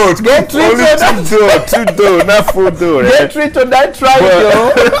trying. Get rich or die trying. Two door, not full door. Get rich or die trying,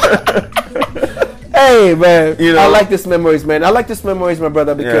 yo. Hey, man. You know, I like these memories, man. I like these memories, my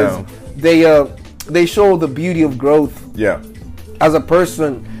brother, because they show the beauty of growth. Yeah. As a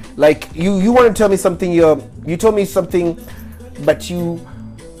person, like you want to tell me something. You told me something, but you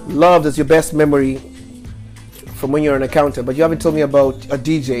loved as your best memory from when you're an accountant. But you haven't told me about a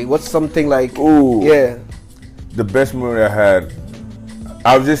DJ. What's something like? Ooh. Yeah. The best memory I had.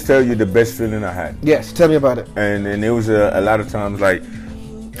 I'll just tell you the best feeling I had. Yes, tell me about it. And it was a lot of times like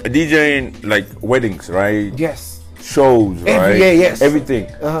DJing like weddings, right? Yes. Shows, right? Yes. Everything.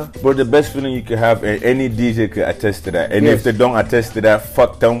 But the best feeling you can have, and any DJ could attest to that. And if they don't attest to that,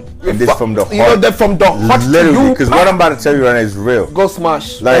 fuck them. And this from the heart. You know that from the heart. Literally, because what I'm about to tell you right now is real. Go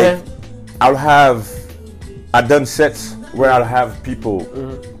smash. Like, I've done sets where I'll have people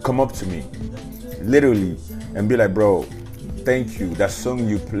come up to me, literally, and be like, bro, thank you. That song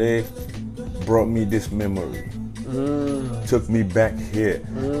you play brought me this memory. Took me back here.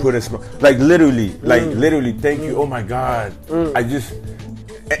 Put a smile. Like literally, thank you. Oh my God. I just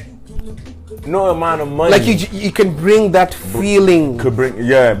no amount of money. Like you can bring that feeling.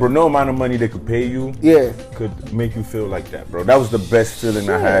 Bro, no amount of money they could pay you. Could make you feel like that, bro. That was the best feeling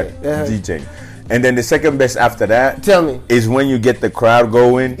I had DJing. And then the second best after that, tell me, is when you get the crowd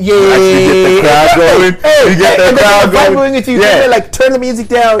going. Yeah, you actually get the crowd going. You get the crowd going. You like turn the music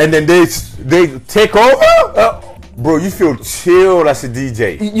down. And then they take over. Bro, you feel chill as a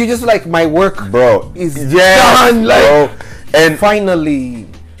DJ. You just like my work, bro, is done. Like, bro. And finally,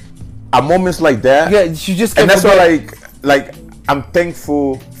 at moments like that, you just and that's why like I'm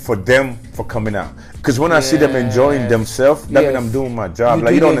thankful for them for coming out. Because when I see them enjoying themselves, that means I'm doing my job.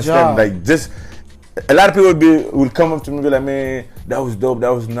 Like you don't understand. Like just a lot of people will come up to me and be like, man, that was dope, that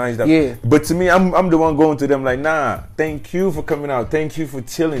was nice. But to me, I'm the one going to them like, nah, thank you for coming out. Thank you for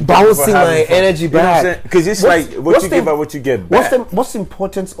chilling. Bouncing my energy back. Because it's like what you give out, what you get back. What's the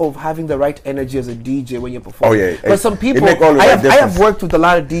importance of having the right energy as a DJ when you're performing? Oh, yeah. But some people, I have worked with a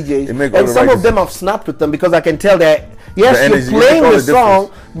lot of DJs, and some of them have snapped with them because I can tell that, yes, you're playing the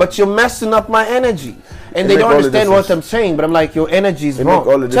song, but you're messing up my energy. And they don't understand what I'm saying, but I'm like, your energy is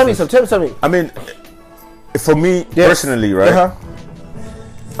wrong. Tell me something. I mean, for me personally, right?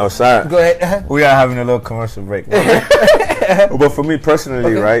 Outside. Go ahead. We are having a little commercial break. But for me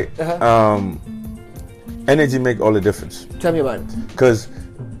personally, right? Energy make all the difference. Tell me about it. Because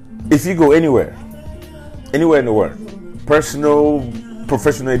if you go anywhere in the world, personal,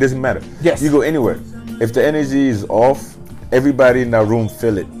 professional, it doesn't matter. Yes. You go anywhere. If the energy is off, everybody in that room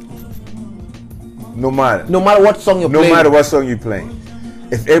feel it. No matter what song you're playing. No matter what song you're playing.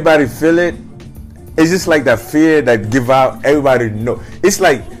 If everybody feel it, it's just like that fear that give out. Everybody know. It's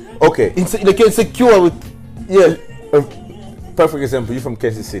like, okay. They can secure with, perfect example, you're from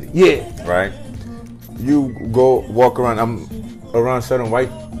Kansas City. Yeah. Right? You go walk around, I'm around certain white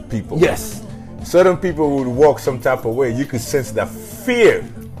people. Yes. Certain people would walk some type of way. You could sense that fear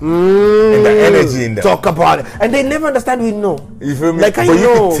and the energy in them. Talk about it. And they never understand we know. You feel me? Like but you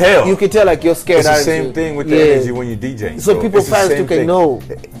can tell. You can tell like you're scared. It's the same thing with the energy when you DJ. So people fans too can know.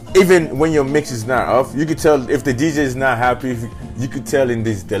 Even when your mix is not off, you could tell if the DJ is not happy. You could tell in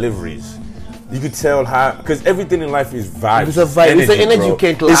these deliveries. You could tell how, because everything in life is vibes. It's a vibe. It's the energy you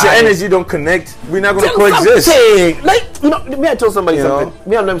can't lie. It's your energy don't connect. We're not gonna coexist. Something. Like me, I told somebody something.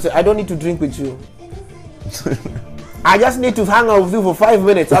 Me, I'm never say I don't need to drink with you. I just need to hang out with you for 5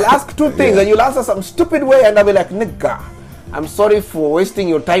 minutes. I'll ask two things, and you'll answer some stupid way, and I'll be like, nigga, I'm sorry for wasting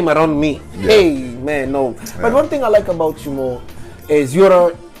your time around me. Hey, man, no. But one thing I like about you more is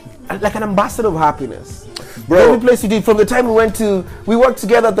you're like an ambassador of happiness. Bro, every place you did, from the time we worked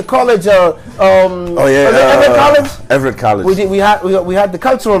together at the college. Everett College. Everett College. We had the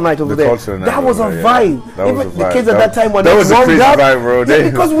cultural night over there. That was a vibe. Even the kids at that time were warmed up. Vibe, bro.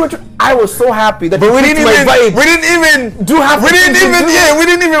 Because I was so happy that we didn't even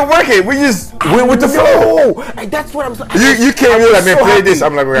work it. We just went with the flow. And that's what I'm saying. You came here like, man, play this.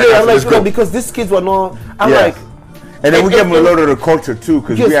 I'm like, let's go, because these kids were not. I'm like, and then we give them a load of the culture too,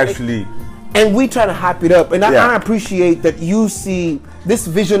 because we actually. And we try to hype it up, and I appreciate that you see this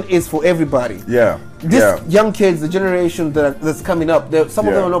vision is for everybody. Young kids, the generation that's coming up, some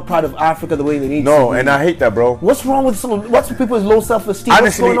of them are not proud of Africa the way they need to. No, and I hate that, bro. What's wrong with what's with people's low self-esteem?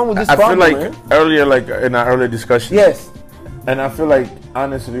 Honestly, what's going on with this I problem, feel like earlier, like in our earlier discussion. Yes. And I feel like,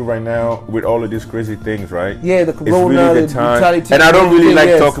 honestly, right now, with all of these crazy things, right? Yeah, the corona, it's really the time. And I don't really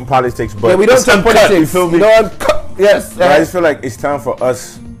like talking politics, but we don't talk politics. You feel me? Yes. But I just feel like it's time for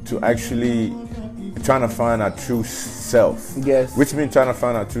us to actually trying to find our true self. Yes. Which means trying to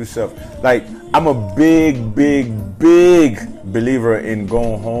find our true self. Like, I'm a big believer in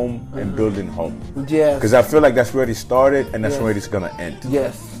going home and building home. Yes. Because I feel like that's where it started and that's where it's going to end.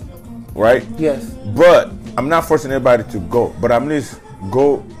 Yes. Right? Yes. But I'm not forcing everybody to go. But I'm just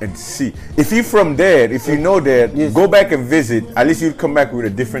go and see. If you're from there, if you know that, go back and visit. At least you come back with a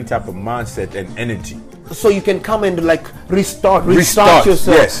different type of mindset and energy. So you can come and like restart yourself.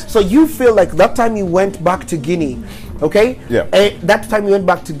 Yes. So you feel like that time you went back to Guinea, okay? Yeah. That time you went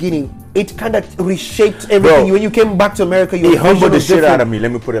back to Guinea, it kind of reshaped everything. Bro, when you came back to America, it humbled the shit out of me.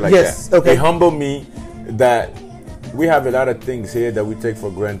 Let me put it like that. Okay. It humbled me that we have a lot of things here that we take for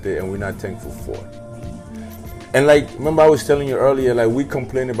granted and we're not thankful for. And like, remember I was telling you earlier, like we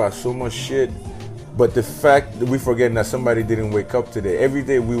complain about so much shit. But the fact that we forgetting that somebody didn't wake up today. Every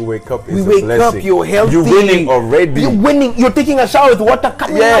day we wake up is a blessing. We wake up, you're healthy. You're winning already. You're winning. You're taking a shower with water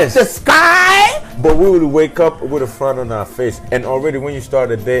coming out the sky. But we will wake up with a frown on our face. And already when you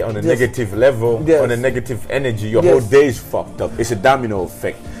start a day on a negative level, on a negative energy, your whole day is fucked up. It's a domino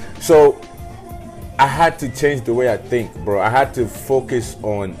effect. So I had to change the way I think, bro. I had to focus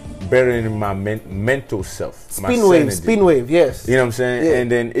on bettering my mental self. Spin wave, yes. You know what I'm saying? Yeah. And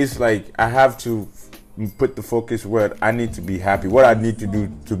then it's like I have to put the focus where I need to be happy, what I need to do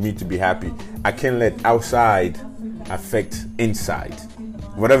to me to be happy. I can't let outside affect inside.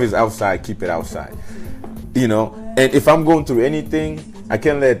 Whatever is outside, keep it outside. You know? And if I'm going through anything, I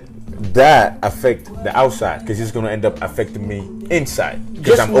can't let that affect the outside, because it's going to end up affecting me inside.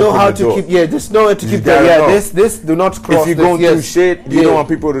 Just know how to keep, just know how to keep that. This do not cross. If you're going through shit, you don't want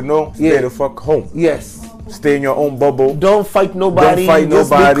people to know, stay the fuck home. Yes. Stay in your own bubble. Don't fight nobody.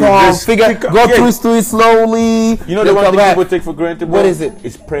 Just be calm. Go through it slowly. You know the one thing people take for granted, bro? What is it?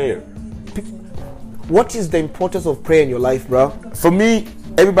 It's prayer. What is the importance of prayer in your life, bro? For me,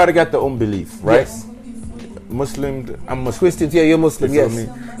 everybody got their own belief, right? Yes. Muslim, I'm Muslim. Christians, you're Muslim, yes.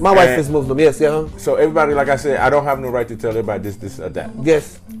 My wife is Muslim, yes, So everybody, like I said, I don't have no right to tell everybody this or that.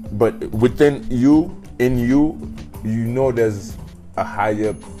 Yes. But within you, you know there's a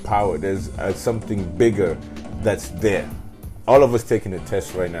higher power. There's something bigger that's there. All of us taking a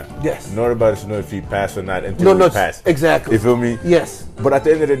test right now. Yes. Nobody should know if you pass or not until you pass. Exactly. You feel me? Yes. But at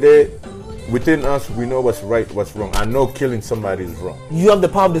the end of the day, within us, we know what's right, what's wrong. I know killing somebody is wrong. You have the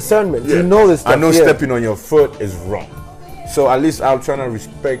power of discernment. You know this stuff. I know stepping on your foot is wrong. So at least I'll try to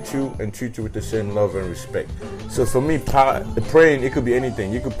respect you and treat you with the same love and respect. So for me, praying, it could be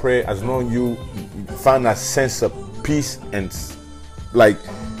anything. You could pray as long as you find that sense of peace and like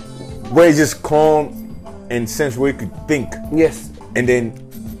where it's just calm and sense where you could think. Yes. And then,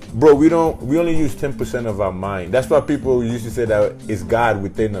 bro, we only use 10% of our mind. That's why people used to say that it's God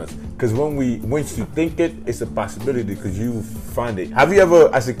within us. Because once you think it, it's a possibility because you find it. Have you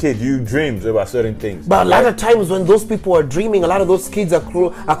ever, as a kid, you dreamed about certain things? But a lot of times when those people are dreaming, a lot of those kids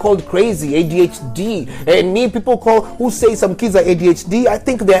are called crazy, ADHD. And me, people who say some kids are ADHD, I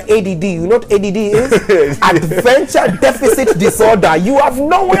think they're ADD. You know what ADD is? Adventure Deficit Disorder. You have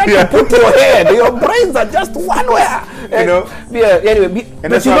nowhere to put your head. Your brains are just one where. You know? Yeah, anyway.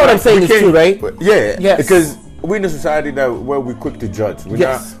 But you know what I'm saying is true, right? Yeah. Yes. Because we're in a society that where we're quick to judge. We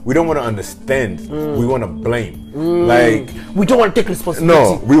don't want to understand. We want to blame. Like we don't want to take responsibility.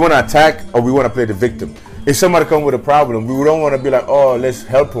 No, we want to attack or we want to play the victim. If somebody come with a problem, we don't want to be like, oh, let's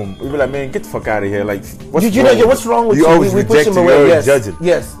help him. We be like, man, get the fuck out of here. Like, what's wrong with you? Always we push him rejecting, away. you're judging.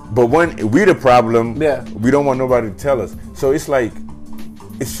 Yes. But when we the problem, we don't want nobody to tell us. So it's like,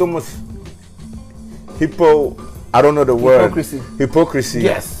 it's so much I don't know the word. Hypocrisy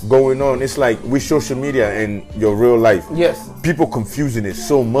going on. It's like with social media and your real life. Yes. People confusing it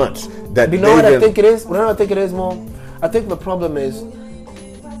so much that you know what I think it is? You know what I think it is, Mo? I think the problem is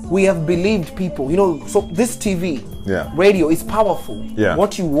we have believed people. You know, so this TV, radio is powerful. Yeah.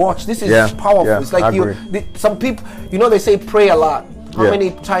 What you watch, this is powerful. Yeah, it's like some people, you know, they say pray a lot. How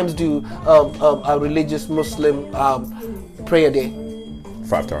many times do a religious Muslim pray a day?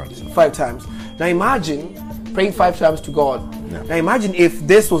 5 times. 5 times. Now imagine praying 5 times to God. Yeah. Now imagine if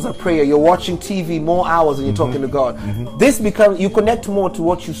this was a prayer. You're watching TV more hours and you're talking to God. This becomes, you connect more to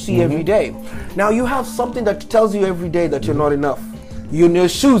what you see every day. Now you have something that tells you every day that you're not enough. Your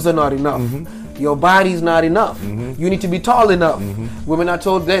shoes are not enough. Your body's not enough. You need to be tall enough. Women are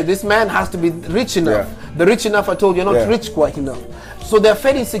told that this man has to be rich enough. The rich enough are told you're not rich quite enough. So they're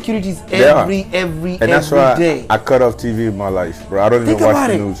fed insecurities every day. I cut off TV in my life, bro. I don't even watch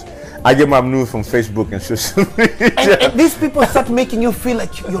the news. I get my news from Facebook and social media. And these people start making you feel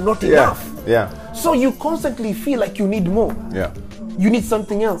like you're not enough. Yeah. So you constantly feel like you need more. Yeah. You need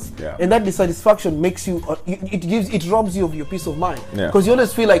something else. Yeah. And that dissatisfaction makes you, it robs you of your peace of mind. Yeah. Because you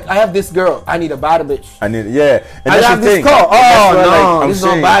always feel like, I have this girl, I need a bad bitch. And I have this car. Oh no, this is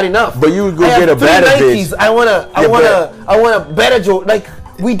not bad enough. But you go get a better bitch. I want a better joke. Like,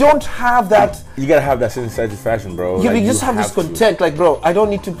 we don't have that. You gotta have that sense of satisfaction, bro. Yeah, we just have this content, like, bro, I don't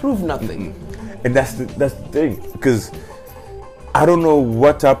need to prove nothing. And that's the thing, because I don't know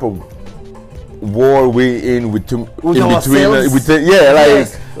what type of war we're in between. Like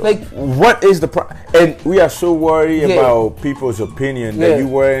what is the problem? And we are so worried about people's opinion that you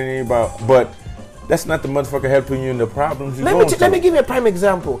worry about, but that's not the motherfucker helping you in the problems. Let me give you a prime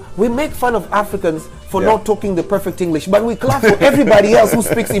example. We make fun of Africans for not talking the perfect English, but we clap for everybody else who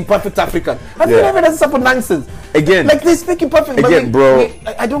speaks imperfect African. Have you ever done some nonsense? Again, like they speak imperfect. Again, bro.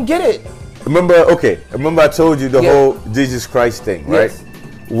 I don't get it. Remember I told you the whole Jesus Christ thing, right? Yes.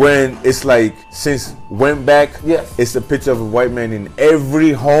 When it's like, since went back, it's a picture of a white man in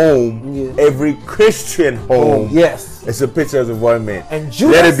every home, every Christian home. It's a picture of a white man. And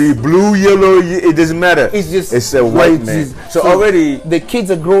Judas, let it be blue, yellow, it doesn't matter. It's a white man. So already the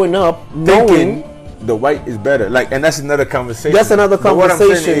kids are growing up knowing the white is better. Like, and that's another conversation. That's another conversation. But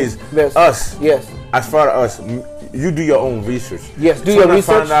what I'm saying is, us. As far as us, you do your own research. Do your research. Trying to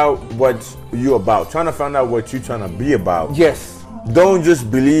find out what you're about. Trying to find out what you're trying to be about. Don't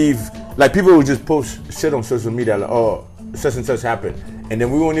just believe, like people will just post shit on social media like, oh, such and such happened, and then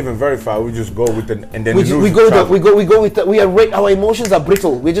we won't even verify. We just go with it, and then our emotions are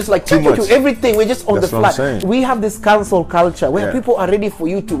brittle. We're just like check into everything. We're just on the fly. We have this cancel culture where people are ready for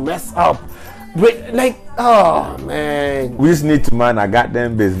you to mess up. Like, oh man, we just need to mind our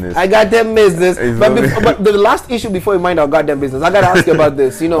goddamn business. But the last issue before we mind our goddamn business, I gotta ask you about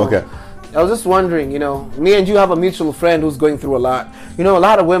this. You know. Okay. I was just wondering, you know, me and you have a mutual friend who's going through a lot. You know, a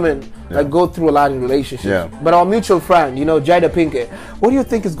lot of women like go through a lot in relationships. But our mutual friend, you know, Jada Pinkett, what do you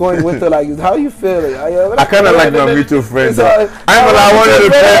think is going with her? Like, how are you feeling? I kind of like my mutual friend. I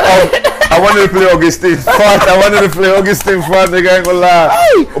wanted to play Augustine Fart. Nigga, I ain't gonna lie.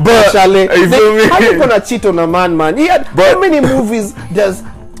 But you feel me? How you gonna cheat on a man? He had how many movies does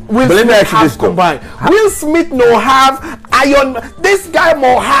Will Smith have combined? Will Smith no have Iron. This guy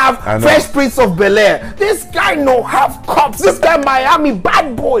no have Fresh Prince of Bel-Air. This guy no have Cops. This guy Miami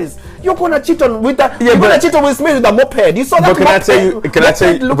Bad Boys. You're gonna cheat on with that. Yeah, you're gonna cheat on Will Smith with a moped. You saw that. But can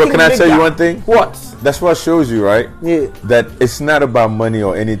I tell you one thing? What? That's what shows you, right? Yeah. That it's not about money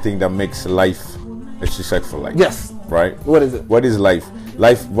or anything that makes life a successful life. Yes. Right. What is it? What is life?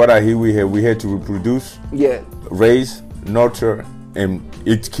 Life. What are we here? We're here to reproduce. Yeah. Raise, nurture, and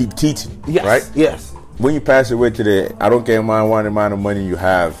keep teaching. Yes. Right. Yes. When you pass away today, I don't care what amount of money you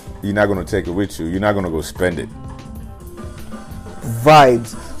have. You're not gonna take it with you. You're not gonna go spend it.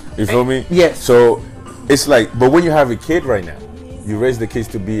 Vibes. You feel me? Yes. So it's like, but when you have a kid right now, you raise the kids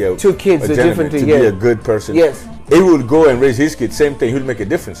to be a two kids, a a different thing, to be a good person. Yes. It will go and raise his kids. Same thing. He'll make a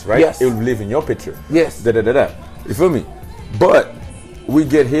difference, right? Yes. It will live in your picture. Yes. Da da da da. You feel me? But we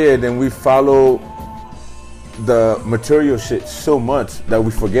get here, then we follow the material shit so much that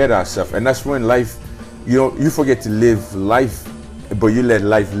we forget ourselves, and that's when life, you forget to live life, but you let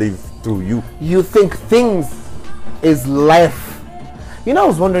life live through you. You think things is life. You know, I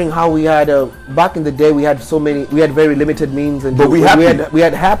was wondering how we had back in the day. We had very limited means, and but we had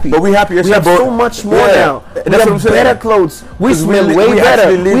happy. But we happy. We have so much more now. We have better clothes. We smell way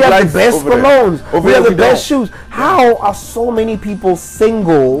better. We have the best colognes. We have the best shoes. How are so many people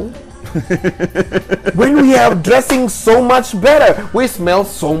single when we have dressing so much better? We smell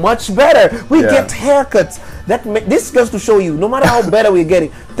so much better. We get haircuts. This goes to show you, no matter how better we're getting.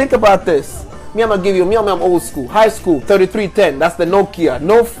 Think about this. I'm old school, high school, 3310. That's the Nokia.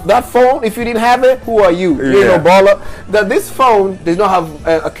 That phone, if you didn't have it, who are you? You ain't no baller. This phone does not have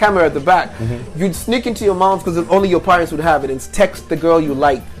a camera at the back. Mm-hmm. You'd sneak into your mom's because only your parents would have it and text the girl you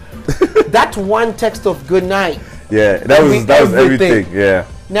like. That one text of good night. Yeah, that was everything. Yeah.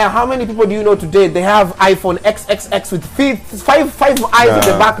 Now, how many people do you know today? They have iPhone XXX with five eyes at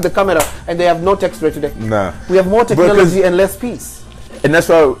the back of the camera, and they have no text right today. Nah. We have more technology and less peace. And that's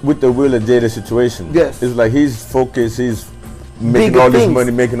why with the Will and Jada situation, yes, it's like he's focused, he's making all this money,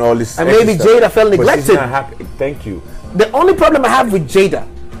 making all this, and maybe Jada felt neglected. But she's not happy. Thank you. The only problem I have with Jada,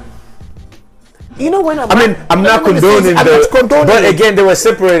 you know, when I'm not condoning but again, they were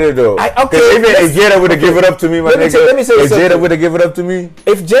separated though. If Jada would have given it up to me, Jada would have given it up to me.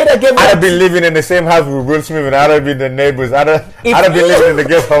 If Jada gave it, I'd have been living in the same house with Will Smith, and I'd have been the neighbors. I'd have been living in the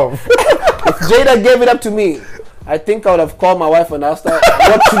guest home. If Jada gave it up to me, I think I would have called my wife and asked her,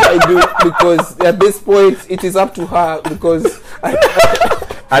 what should I do? Because at this point, it is up to her. Because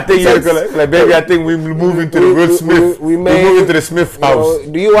I think you're like, baby, I think we're moving to the Will Smith. We're moving to the Smith house.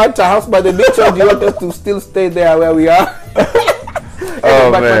 Do you want a house by the beach, or do you want us to still stay there where we are?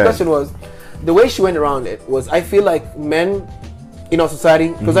 But my question was, the way she went around it was, I feel like men in our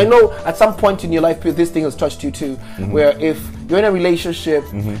society, because I know at some point in your life this thing has touched you too, where if you're in a relationship,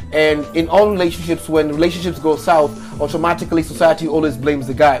 and in all relationships, when relationships go south, automatically society always blames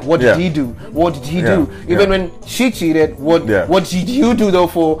the guy. What did he do? What did he do? Even when she cheated, what did you do though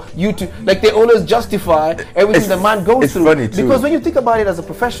for you to, like, they always justify everything the man goes through. Funny too. Because when you think about it as a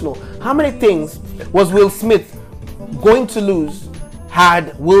professional, how many things was Will Smith going to lose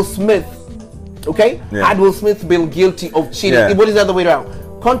had Will Smith had Will Smith been guilty of cheating? What is the other way around?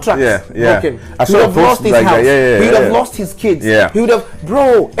 Contracts broken. He would have lost his house. He would have lost his kids. He would have,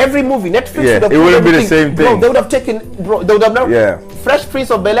 every movie, Netflix would have, it wouldn't be the same thing. They would have taken, they would have now, Fresh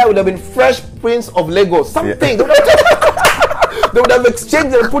Prince of Bel-Air would have been Fresh Prince of Lagos. Something. They would have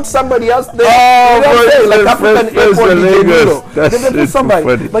exchanged and put somebody else there. Like African airport Lagos. They would put somebody.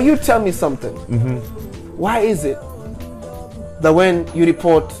 Funny. But you tell me something. Why is it that when you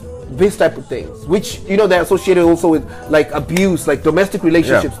report this type of things, which they're associated also with like abuse, like domestic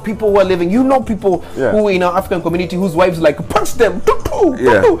relationships, people who are living, people who in our African community whose wives like punch them,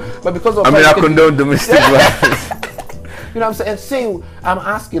 but because of I condone domestic violence. You know what I'm saying? And saying, I'm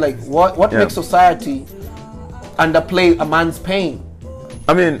asking, like, what makes society underplay a man's pain?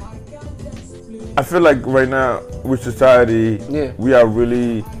 I mean, I feel like right now with society, we are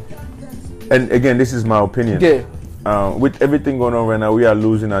really, and again, this is my opinion. With everything going on right now, we are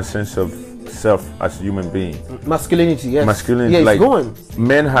losing our sense of self as a human being. Masculinity, yes. Masculinity, like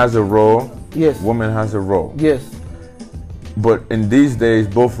men has a role, woman has a role. But in these days,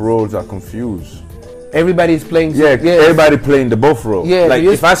 both roles are confused. Everybody's playing. Everybody playing the both roles. Like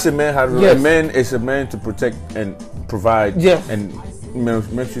if I say man has a role, a man is a man to protect and provide and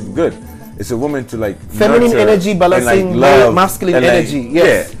make you good. It's a woman to like feminine energy balancing love, masculine energy.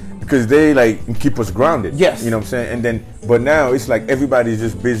 Because they like keep us grounded. You know what I'm saying? And then, but now it's like everybody's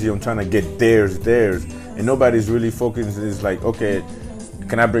just busy on trying to get theirs, and nobody's really focused. It's like, okay,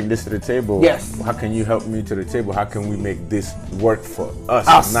 can I bring this to the table? How can you help me to the table? How can we make this work for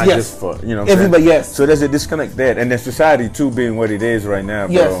us, not just for everybody? So there's a disconnect there, and then society too being what it is right now,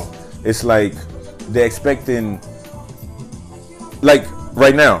 bro. It's like they're expecting, like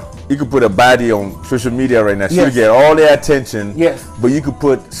right now, you could put a body on social media right now, so Yes. you get all their attention. Yes. But you could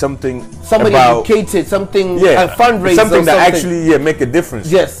put somebody educated, something a fundraiser, something that actually make a difference.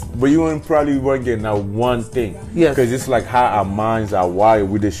 Yes. But you weren't getting that one thing. Yes. Because it's like how our minds are wired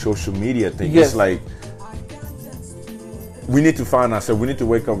with this social media thing. Yes. It's like we need to find ourselves. We need to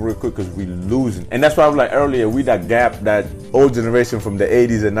wake up real quick because we're losing. And that's why I was like earlier, we that gap, that old generation from the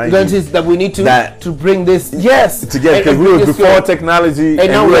 80s and 90s. That we need to bring this together, because we were before technology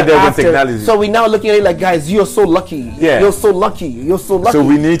and now we were there with technology. So we're now looking at it like, guys, you're so lucky. Yeah. You're so lucky. You're so lucky. So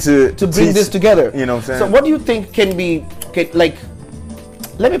we need to bring this together. You know what I'm saying? So what do you think can be, like,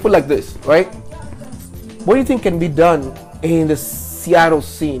 let me put it like this, right? What do you think can be done in the Seattle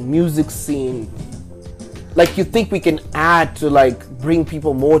scene, music scene? Like, you think we can add to, like, bring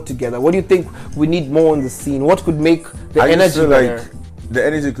people more together? What do you think we need more in the scene? What could make the energy better? Like the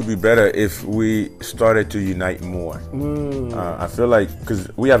energy could be better if we started to unite more. I feel like, because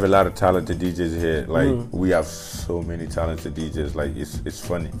we have a lot of talented DJs here. Like, we have so many talented DJs. Like, it's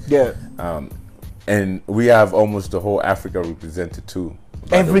funny. Yeah. And we have almost the whole Africa represented too.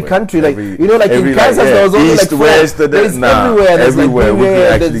 Every country, like, you know, like in Kansas, there was only East, like West, there's everywhere. There's everywhere we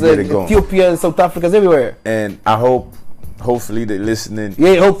can actually there's get it going. Ethiopia, South Africa's everywhere. And I hopefully they're listening.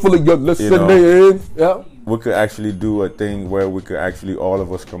 Yeah, hopefully you're listening. You know, yeah, we could actually do a thing where we could actually all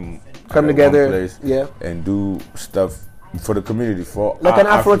of us come together, one place, and do stuff for the community, for like an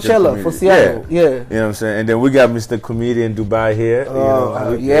Afrochella for Seattle. Yeah. You know what I'm saying? And then we got Mr. Comedian Dubai here.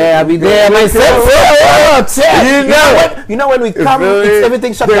 I'll be there myself. You know when we come, it's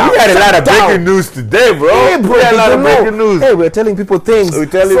everything shut down. We had a lot of breaking news today, bro. Hey, bro, we had a lot of breaking news. Hey, we're telling people things.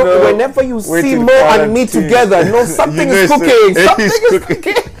 Whenever you see Mo and me together, something is cooking. Something is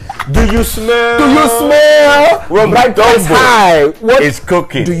cooking. Do you smell? Right price high. What is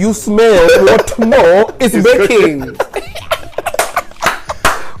cooking? Do you smell what Mo is baking?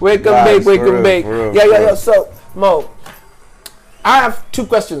 Wake and bake. Yeah. So, Mo, I have 2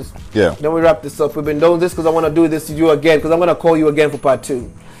 questions. Yeah. Then we wrap this up. We've been doing this because I want to do this to you again, because I'm going to call you again for part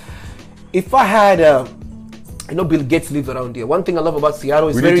 2. If I had, Bill Gates lives around here. One thing I love about Seattle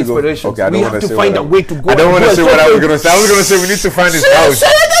is very inspirational. Okay, we have to find a way to go. I don't want to say what I was going to say. I was going to say we need to find his house.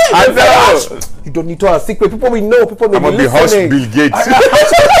 I know. You don't need to have a secret. People we know. People may be listening. I'm going to be Bill Gates.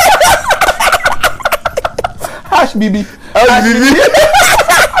 Hash BB.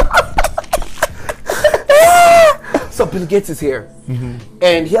 So Bill Gates is here,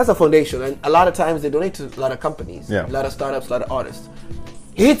 and he has a foundation, and a lot of times they donate to a lot of companies, a lot of startups, a lot of artists.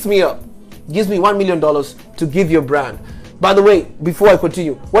 He hits me up, gives me $1 million to give your brand. By the way, before I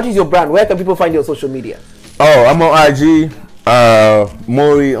continue, what is your brand? Where can people find you on social media? Oh, I'm on IG,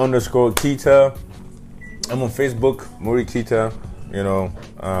 Mory _ Keita. I'm on Facebook, Mory Keita.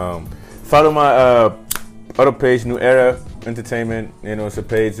 Follow my other page, New Era Entertainment. It's a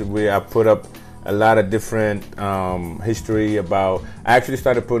page where I put up a lot of different history about. I actually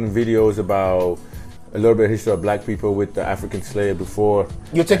started putting videos about a little bit of history of black people with the African slave before.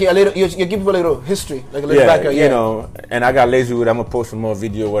 You're taking a little, you're giving people a little history, like a little background. And I got lazy with it. I'm gonna post some more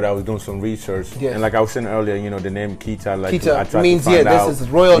video where I was doing some research. Yes. And like I was saying earlier, the name Keita, like Keita I tried means to find out, this is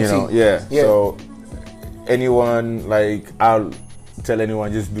royalty. So anyone, like, I'll tell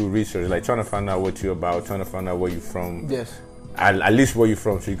anyone, just do research, like trying to find out what you're about, trying to find out where you're from. Yes. At least where you're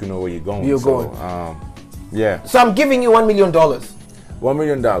from, so you can know where you're going. So I'm giving you $1 million. $1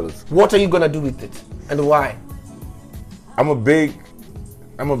 million. What are you gonna do with it, and why? I'm a big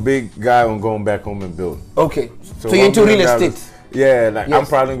guy on going back home and building. Okay. So you're into real estate. Yeah, like I'm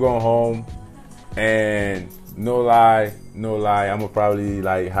probably going home, and no lie, I'm gonna probably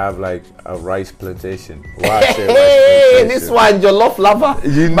like have like a rice plantation. Why I say rice plantation? This one, jollof lover.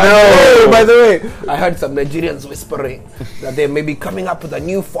 By the way, I heard some Nigerians whispering that they may be coming up with a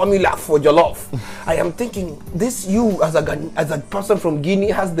new formula for jollof. I am thinking, you as a person from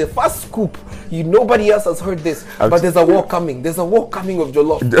Guinea has the first scoop. Nobody else has heard this, but there's a war coming. There's a war coming of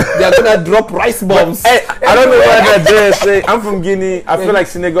jollof. They're gonna drop rice bombs. Hey, I don't know why they're say. I'm from Guinea. I feel like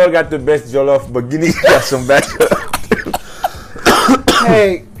Senegal got the best jollof, but Guinea got some bad jollof.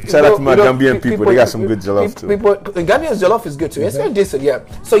 Hey, shout out to my Gambian people. They got some good jollof too. Gambian's jollof is good too. It's very decent, yeah.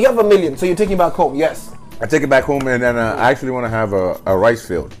 So you have $1 million. So you're taking it back home, yes? I take it back home, and then I actually want to have a rice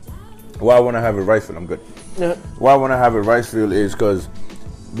field. Why I want to have a rice field? I'm good. Yeah. Why I want to have a rice field is because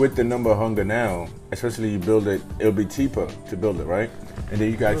with the number of hunger now, especially you build it, it'll be cheaper to build it, right? And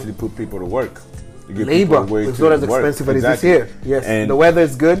then you can actually put people to work. Labor is not as expensive as it is here. Yes, and the weather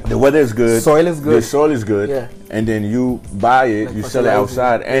is good. The weather is good. Soil is good. The soil is good. Yeah. And then you buy it, like you sell it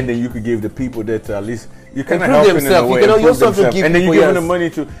outside, and then you could give the people there to at least you're kind of helping them in a way, you also have to give and then you're people, giving them money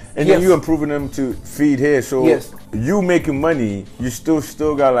to, and then you're improving them to feed here. So you making money, you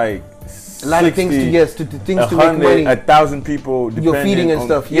still got like a lot of things to make money. 1,000 people you're feeding and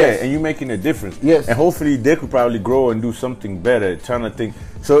stuff. And you're making a difference. Yes, and hopefully they could probably grow and do something better. Trying to think.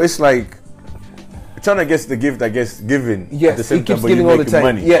 So it's like trying to get the gift, I guess, given at the same time, but you're making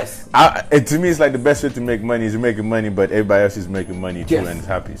money. Yes. To me, it's like the best way to make money is making money, but everybody else is making money too and is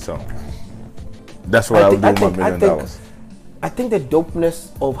happy. So that's what I would do with $1 million. I think the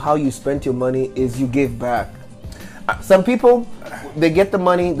dopeness of how you spent your money is you give back. Some people, they get the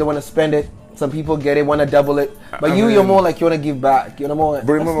money, they want to spend it. Some people get it, want to double it. But you're more like you want to give back. You're more.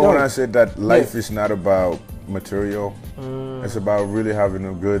 But remember when I said that life is not about material. It's about really having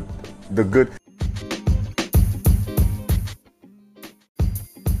the good.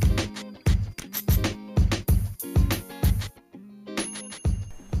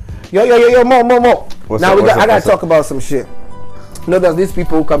 Yo, Mo. Now I gotta talk about some shit. You know, there's these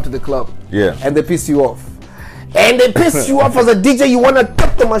people who come to the club. Yeah. And they piss you off. And they piss you off as a DJ. You wanna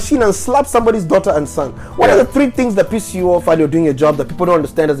tap the machine and slap somebody's daughter and son. What are the 3 things that piss you off while you're doing your job that people don't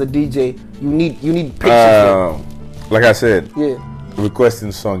understand as a DJ? You need patience. Like I said. Yeah.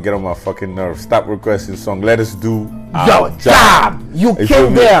 Requesting song, get on my fucking nerves. Stop requesting song. Let us do your job. You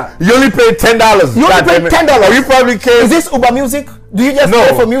came there. You only paid $10. You only paid $10. You probably came. Is this Uber Music? Do you just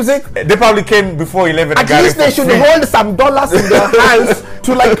pay for music? They probably came before 11. At least they should hold some dollars in their hands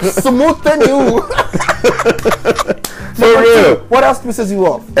to like smoothen you. For real. What else pisses you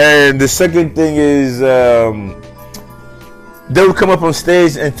off? And the second thing is they will come up on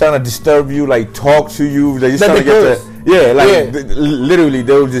stage and trying to disturb you, like talk to you. They just trying to get literally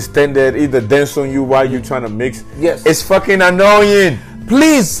they will just stand there, either dance on you while you're trying to mix. Yes. It's fucking annoying.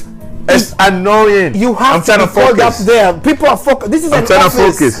 Please. It's annoying. You have to focus up there. People are focused. This is I'm trying to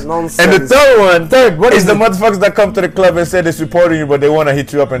focus. Nonsense. And the third is the motherfuckers that come to the club and say they're supporting you, but they want to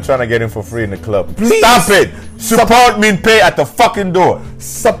hit you up and trying to get in for free in the club. Please. Stop it. Support mean pay at the fucking door.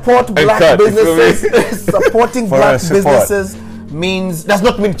 Support black businesses. Supporting black businesses does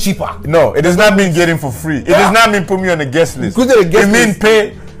not mean cheaper. No, it does not mean getting for free. It does not mean put me on the guest list. It means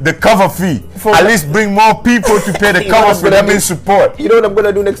pay the cover fee. At least bring more people to pay the cover fee. That means support. You know what I'm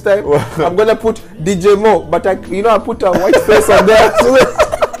gonna do next time? I'm gonna put DJ Mo, but I put a white face on there.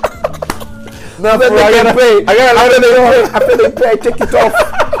 Now after they pay, I take it off.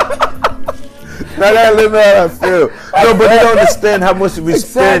 Now I gotta let me know how I feel. No, but you don't understand how much we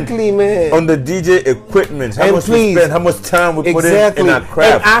spend man. on the DJ equipment. How much we spend, how much time we put in our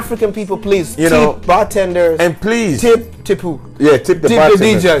craft. And African people, please tip bartenders. And please tip who? Yeah, tip the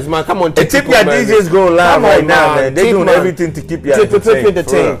bartenders. The DJs, man. Come on, tip your DJs go live right now, man. They're doing everything to keep you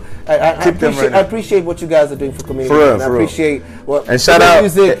entertained. I appreciate what you guys are doing for community. I appreciate what. And shout out.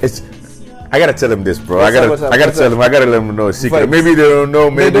 I gotta tell them this, bro. I gotta tell them. I gotta let them know a secret. Maybe they don't know.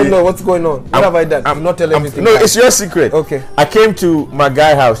 Maybe they don't know what's going on. What have I done? I'm not telling everything. No, it's your secret. Okay. I came to my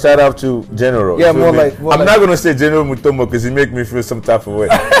guy house. Shout out to General. Yeah, more like. I'm not gonna say General Mutombo because he make me feel some type of way.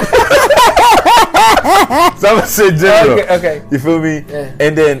 So I'm gonna say General. Okay. You feel me? Yeah.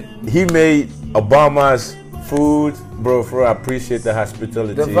 And then he made Obama's food. Bro, I appreciate the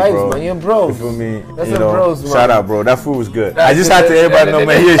hospitality, the vibes, bro. Man, you're bros. You feel me? That's bros, man. Shout out, bro. That food was good. I just had to everybody know,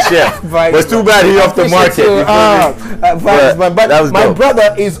 man, he a chef. But it's too bad he off the market. Vibes, man. But my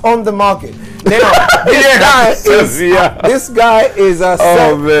brother is on the market. Now, this guy is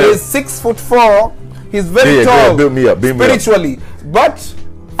is 6'4". He's very tall. Build me up. Spiritually, but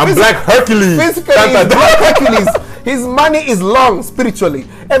I'm Black Hercules. Physically, he's Black Hercules. His money is long spiritually.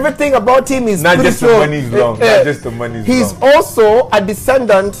 Everything about him is not spiritual. Just the money is long. Not just the money is he's long. Also a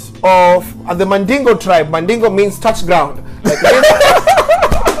descendant of the Mandingo tribe. Mandingo means touch ground.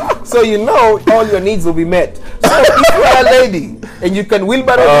 So all your needs will be met. So if you are a lady and you can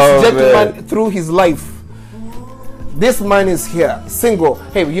wheelbarrow this gentleman through his life, this man is here, single.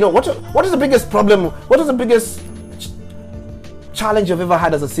 Hey, what is the biggest problem? What is the biggest challenge you've ever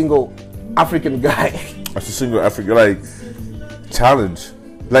had as a single African guy? As a single African, challenge.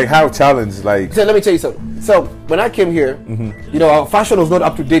 Like how challenge? So let me tell you something. So when I came here, our fashion was not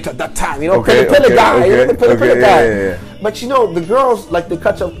up to date at that time. Pele guy. But the girls they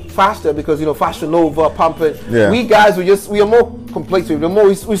catch up faster because Fashion Nova, pumping. Yeah. We guys we are more complacent.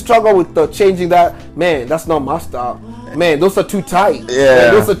 We struggle with changing that. Man, that's not my style. Man, those are too tight. Yeah.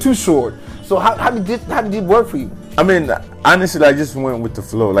 Man, those are too short. So how did it work for you? I mean, honestly, I just went with the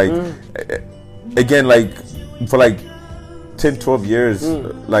flow. Again, for 10, 12 years,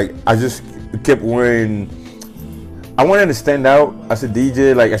 I just kept wearing I wanted to stand out as a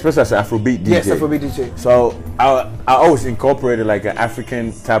DJ, like especially as an Afrobeat DJ. Yes, Afrobeat DJ. So I always incorporated like an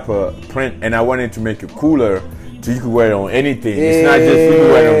African type of print, and I wanted to make it cooler, so you could wear it on anything. Yeah. It's not just you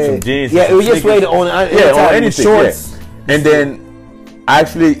can wear it on some jeans. Yeah, we just wear it on on anything. Shorts. Yeah. And then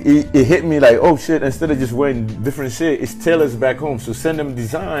actually it hit me like, oh shit! Instead of just wearing different shit, it's tailors back home. So send them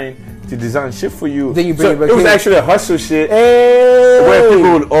design to design shit for you. Then you bring it back. It was actually a hustle shit. Hey. Where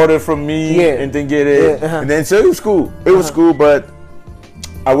people would order from me and then get it, and then so it was cool. It was cool, but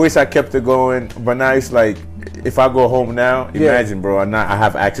I wish I kept it going. But now it's like, if I go home now, imagine, bro, I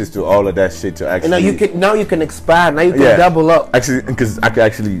have access to all of that shit to actually. And now you can expand. Now you can double up. Actually, because I can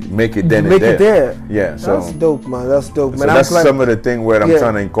actually make it then. Make it there. Yeah, so that's dope, man. That's dope, man. So that's some of the thing where I'm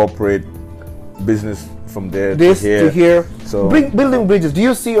trying to incorporate business from there to here. So building bridges. Do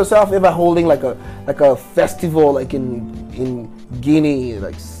you see yourself ever holding like a festival like in Guinea,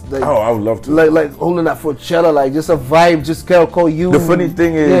 like oh, I would love to, like holding that Coachella, like just a vibe, just call you. The funny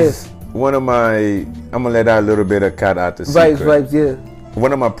thing is, one of my, I'm gonna let out a little bit of cat out the secret. Vibes, yeah.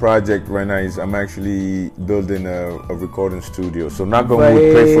 One of my projects right now is I'm actually building a recording studio. So not gonna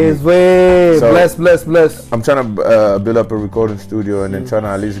pray for me. So bless. I'm trying to build up a recording studio and then trying to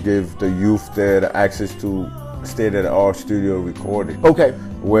at least give the youth there the access to state-of-the-art studio recording. Okay.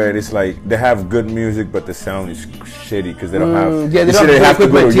 Where it's like they have good music, but the sound is shitty because they don't have. Yeah, they have to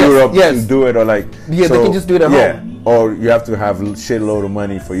go to Europe to do it, or like. Yeah, so, they can just do it at home. Or you have to have a shitload of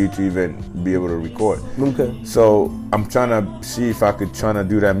money for you to even be able to record. Okay. So I'm trying to see if I could try to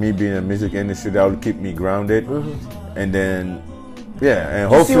do that. Me being in the music industry, that would keep me grounded, and then and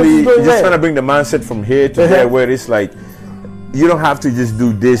hopefully just trying to bring the mindset from here to there, where it's like. You don't have to just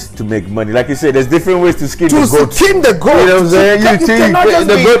do this to make money. Like you said, there's different ways to skin the goat. To skin the goat. You know what I'm saying? You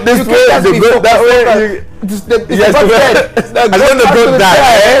the goat this way, the goat that way. I let the goat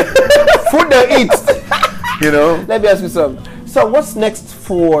die. Food they eat. You know? Let me ask you something. So what's next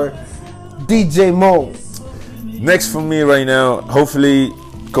for DJ Mo? Next for me right now, hopefully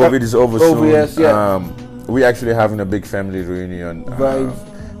COVID is over soon. Yes, we actually having a big family reunion.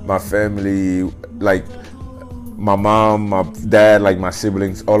 My family, like... My mom, my dad, like my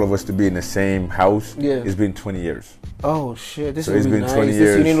siblings, all of us to be in the same house. Yeah. It's been 20 years. Oh shit! This so it's been nice. 20 years.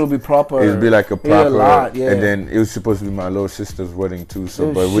 This reunion will be proper. It'll be like a proper. A lot, and then it was supposed to be my little sister's wedding too.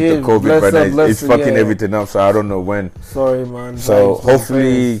 So, but with the COVID right now, it's fucking everything up. So I don't know when. Sorry, man. So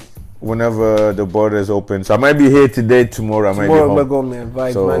hopefully, whenever the borders open, so I might be here today. Tomorrow I might be home. Tomorrow, go, man.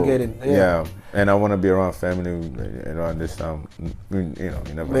 Vibes, so, man. Get it. Yeah. And I want to be around family around this time. You know,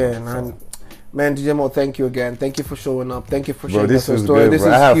 you never know. Man, DJ Mo, thank you again. Thank you for showing up. Thank you for sharing this your story. Good, this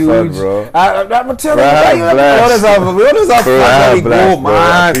bro. is I have huge. Fun, bro. I'm telling you, we always have fun.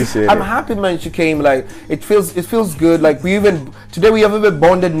 Man. I'm happy, man. She came. Like it feels good. Like today we have even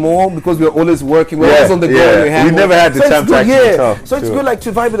bonded more because we're always working. We're always on the go. We never had the time to actually talk. So it's good, like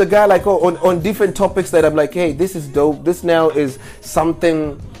to vibe with a guy like on different topics that I'm like, hey, this is dope. This now is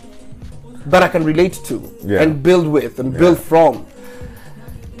something that I can relate to and build with and build from.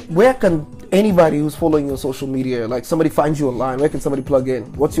 Where can anybody who's following your social media, like somebody finds you online, where can somebody plug in?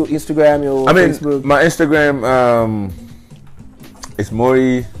 What's your Instagram, your Facebook? My Instagram is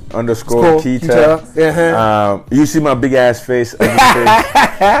Mory _Keita. You see my big ass face.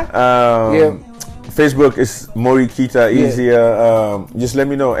 Facebook is Mory Keita, easier. Just let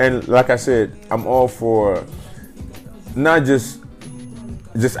me know. And like I said, I'm all for not just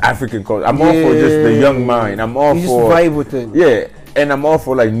African culture. I'm all for just the young mind. I'm all for just vibe with it. Yeah. And I'm all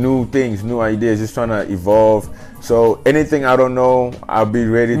for like new things, new ideas, just trying to evolve. So anything I don't know, I'll be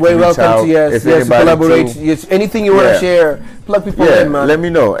ready to reach out. If collaborate. Yes, anything you want to share, plug people in, man. Let me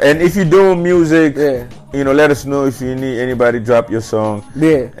know. And if you're doing music, you know, let us know if you need anybody. Drop your song.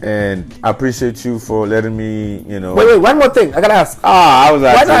 Yeah. And I appreciate you for letting me, you know. Wait, one more thing. I gotta ask. I was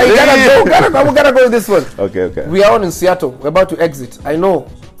asking. We gotta go with this one. Okay. We are on in Seattle. We're about to exit. I know.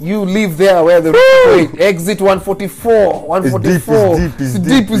 You live there where the exit 144, 144. It's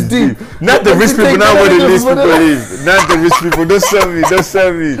deep. Not the rich people, not where the rich people live. Not the rich people. Don't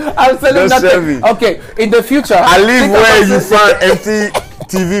serve me. I'm telling nothing. Okay, in the future, I live where you find empty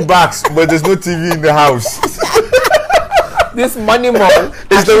TV box, but there's no TV in the house. This money mall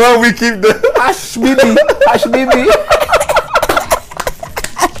is the one we keep the Ash Bibi.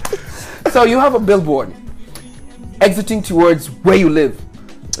 So you have a billboard exiting towards where you live.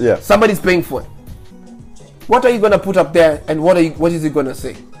 Yeah. Somebody's paying for it. What are you gonna put up there, and what is it gonna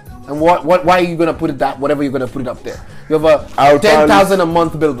say? And why are you gonna put it that whatever you're gonna put it up there? You have a 10,000 a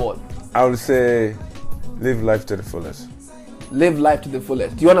month billboard. I would say, live life to the fullest. Live life to the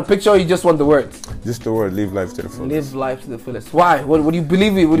fullest. Do you want a picture, or you just want the words? Just the word. Live life to the fullest. Live life to the fullest. Why? What do you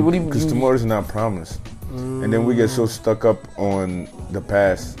believe in? Because tomorrow is not promised. And then we get so stuck up on the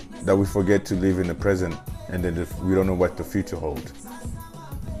past that we forget to live in the present, and then we don't know what the future holds.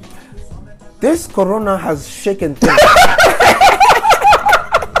 This corona has shaken things.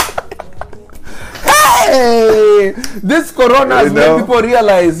 Hey, this corona has made people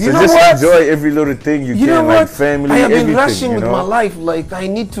realize, you know just what? Enjoy every little thing you can, like family, I have been everything, rushing with my life. Like, we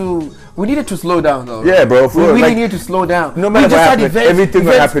needed to slow down, though. Yeah, bro. We really need to slow down. No matter what happens, everything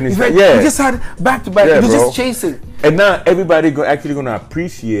will happen. We just had back to back. Yeah, it was bro. just chasing. And now everybody actually gonna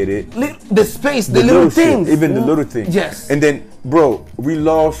appreciate it. The space, the little things. Shit, even the little things. Yes. And then, bro, we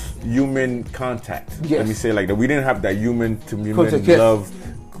lost human contact. Yes. Let me say it like that. We didn't have that human to human Contact, yes. love,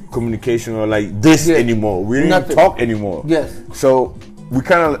 communication, or like this anymore. We didn't even talk anymore. Yes. So we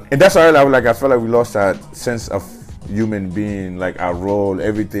kind of, and that's why I felt like we lost that sense of human being, like our role,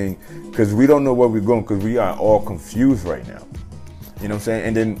 everything, because we don't know where we're going, because we are all confused right now. You know what I'm saying?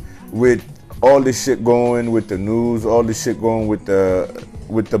 And then with all this shit going with the news, all this shit going with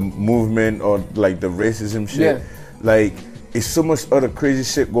the movement, or like the racism shit, like it's so much other crazy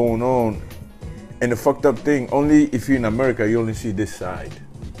shit going on. And the fucked up thing, only if you're in America, you only see this side.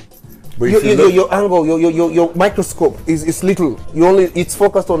 But your angle, your microscope is little. It's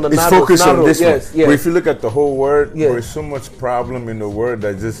focused on the narrow. It's focused on this one. Yes. But if you look at the whole world, Yes. there's so much problem in the world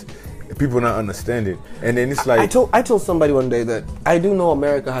that just people not understanding. And then it's like I told somebody one day that I do know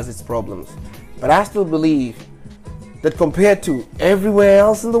America has its problems, but I still believe that compared to everywhere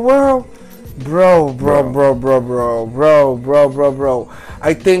else in the world, bro,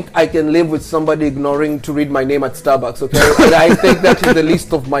 I think I can live with somebody ignoring to read my name at Starbucks, okay? And I think that is the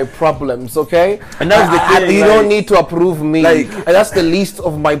least of my problems, okay? And that's the thing, you don't need to approve me. Like, and that's the least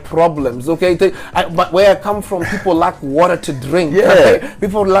of my problems, okay? But where I come from, people lack water to drink. Yeah. Okay?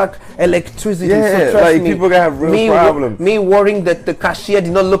 People lack electricity. Yeah, so trust like me, people have real problems. Me worrying that the cashier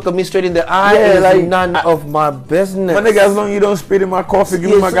did not look at me straight in the eye is like, none of my business. My nigga, as long as you don't spit in my coffee,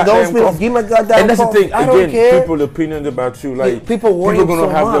 give me my Don't goddamn spit, coffee. give me my goddamn And that's the coffee. thing, I don't again, care. people's opinions about you, like people worry people gonna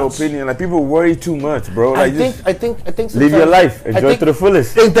so have their much. opinion. Like people worry too much, bro. Like I think live your life, enjoy to the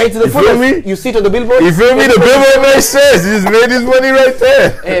fullest. Enjoy to the You fullest. feel me? You see it on the billboard. You feel me? The billboard makes sense. You just made this money right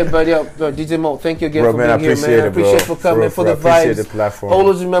there. Hey, but DJ Mo, thank you again Bro, for man, being I here, appreciate man. I it, bro. appreciate for coming for the I appreciate vibes. the platform.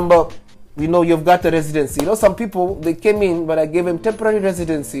 Always remember, you've got the residency. You know, some people, they came in, but I gave them temporary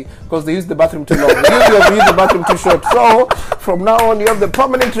residency because they used the bathroom too long. You have used the bathroom too short. So, from now on, you have the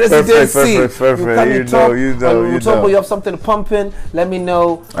permanent residency. Perfect. You come and talk. You have something pumping. Let me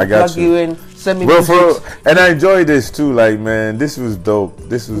know. I got plug you in. Send me bro, music. and I enjoy this too. Like, man, this was dope.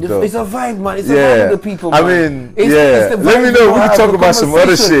 It's a vibe, man. It's a vibe with the people, man. I mean, it's the let me know. We can talk about some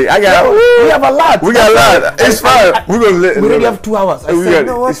other shit. We have a lot. We got a lot. It's fine. We already have 2 hours. I said, you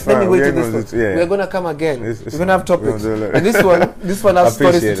know what? Let me wait till this one. We're gonna come again. We're gonna have topics. And this one has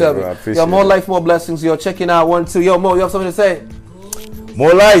stories to tell me. Yo, more life, more blessings. You're checking out 1, 2. Yo, Mo, you have something to say?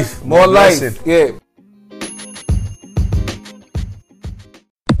 More life, more life. blessing. Yeah.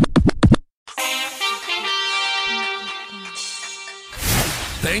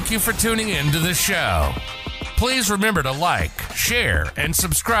 Thank you for tuning in to the show. Please remember to like, share, and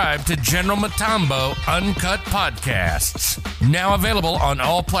subscribe to General Matambo Uncut Podcasts. Now available on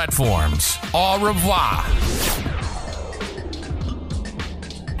all platforms. Au revoir.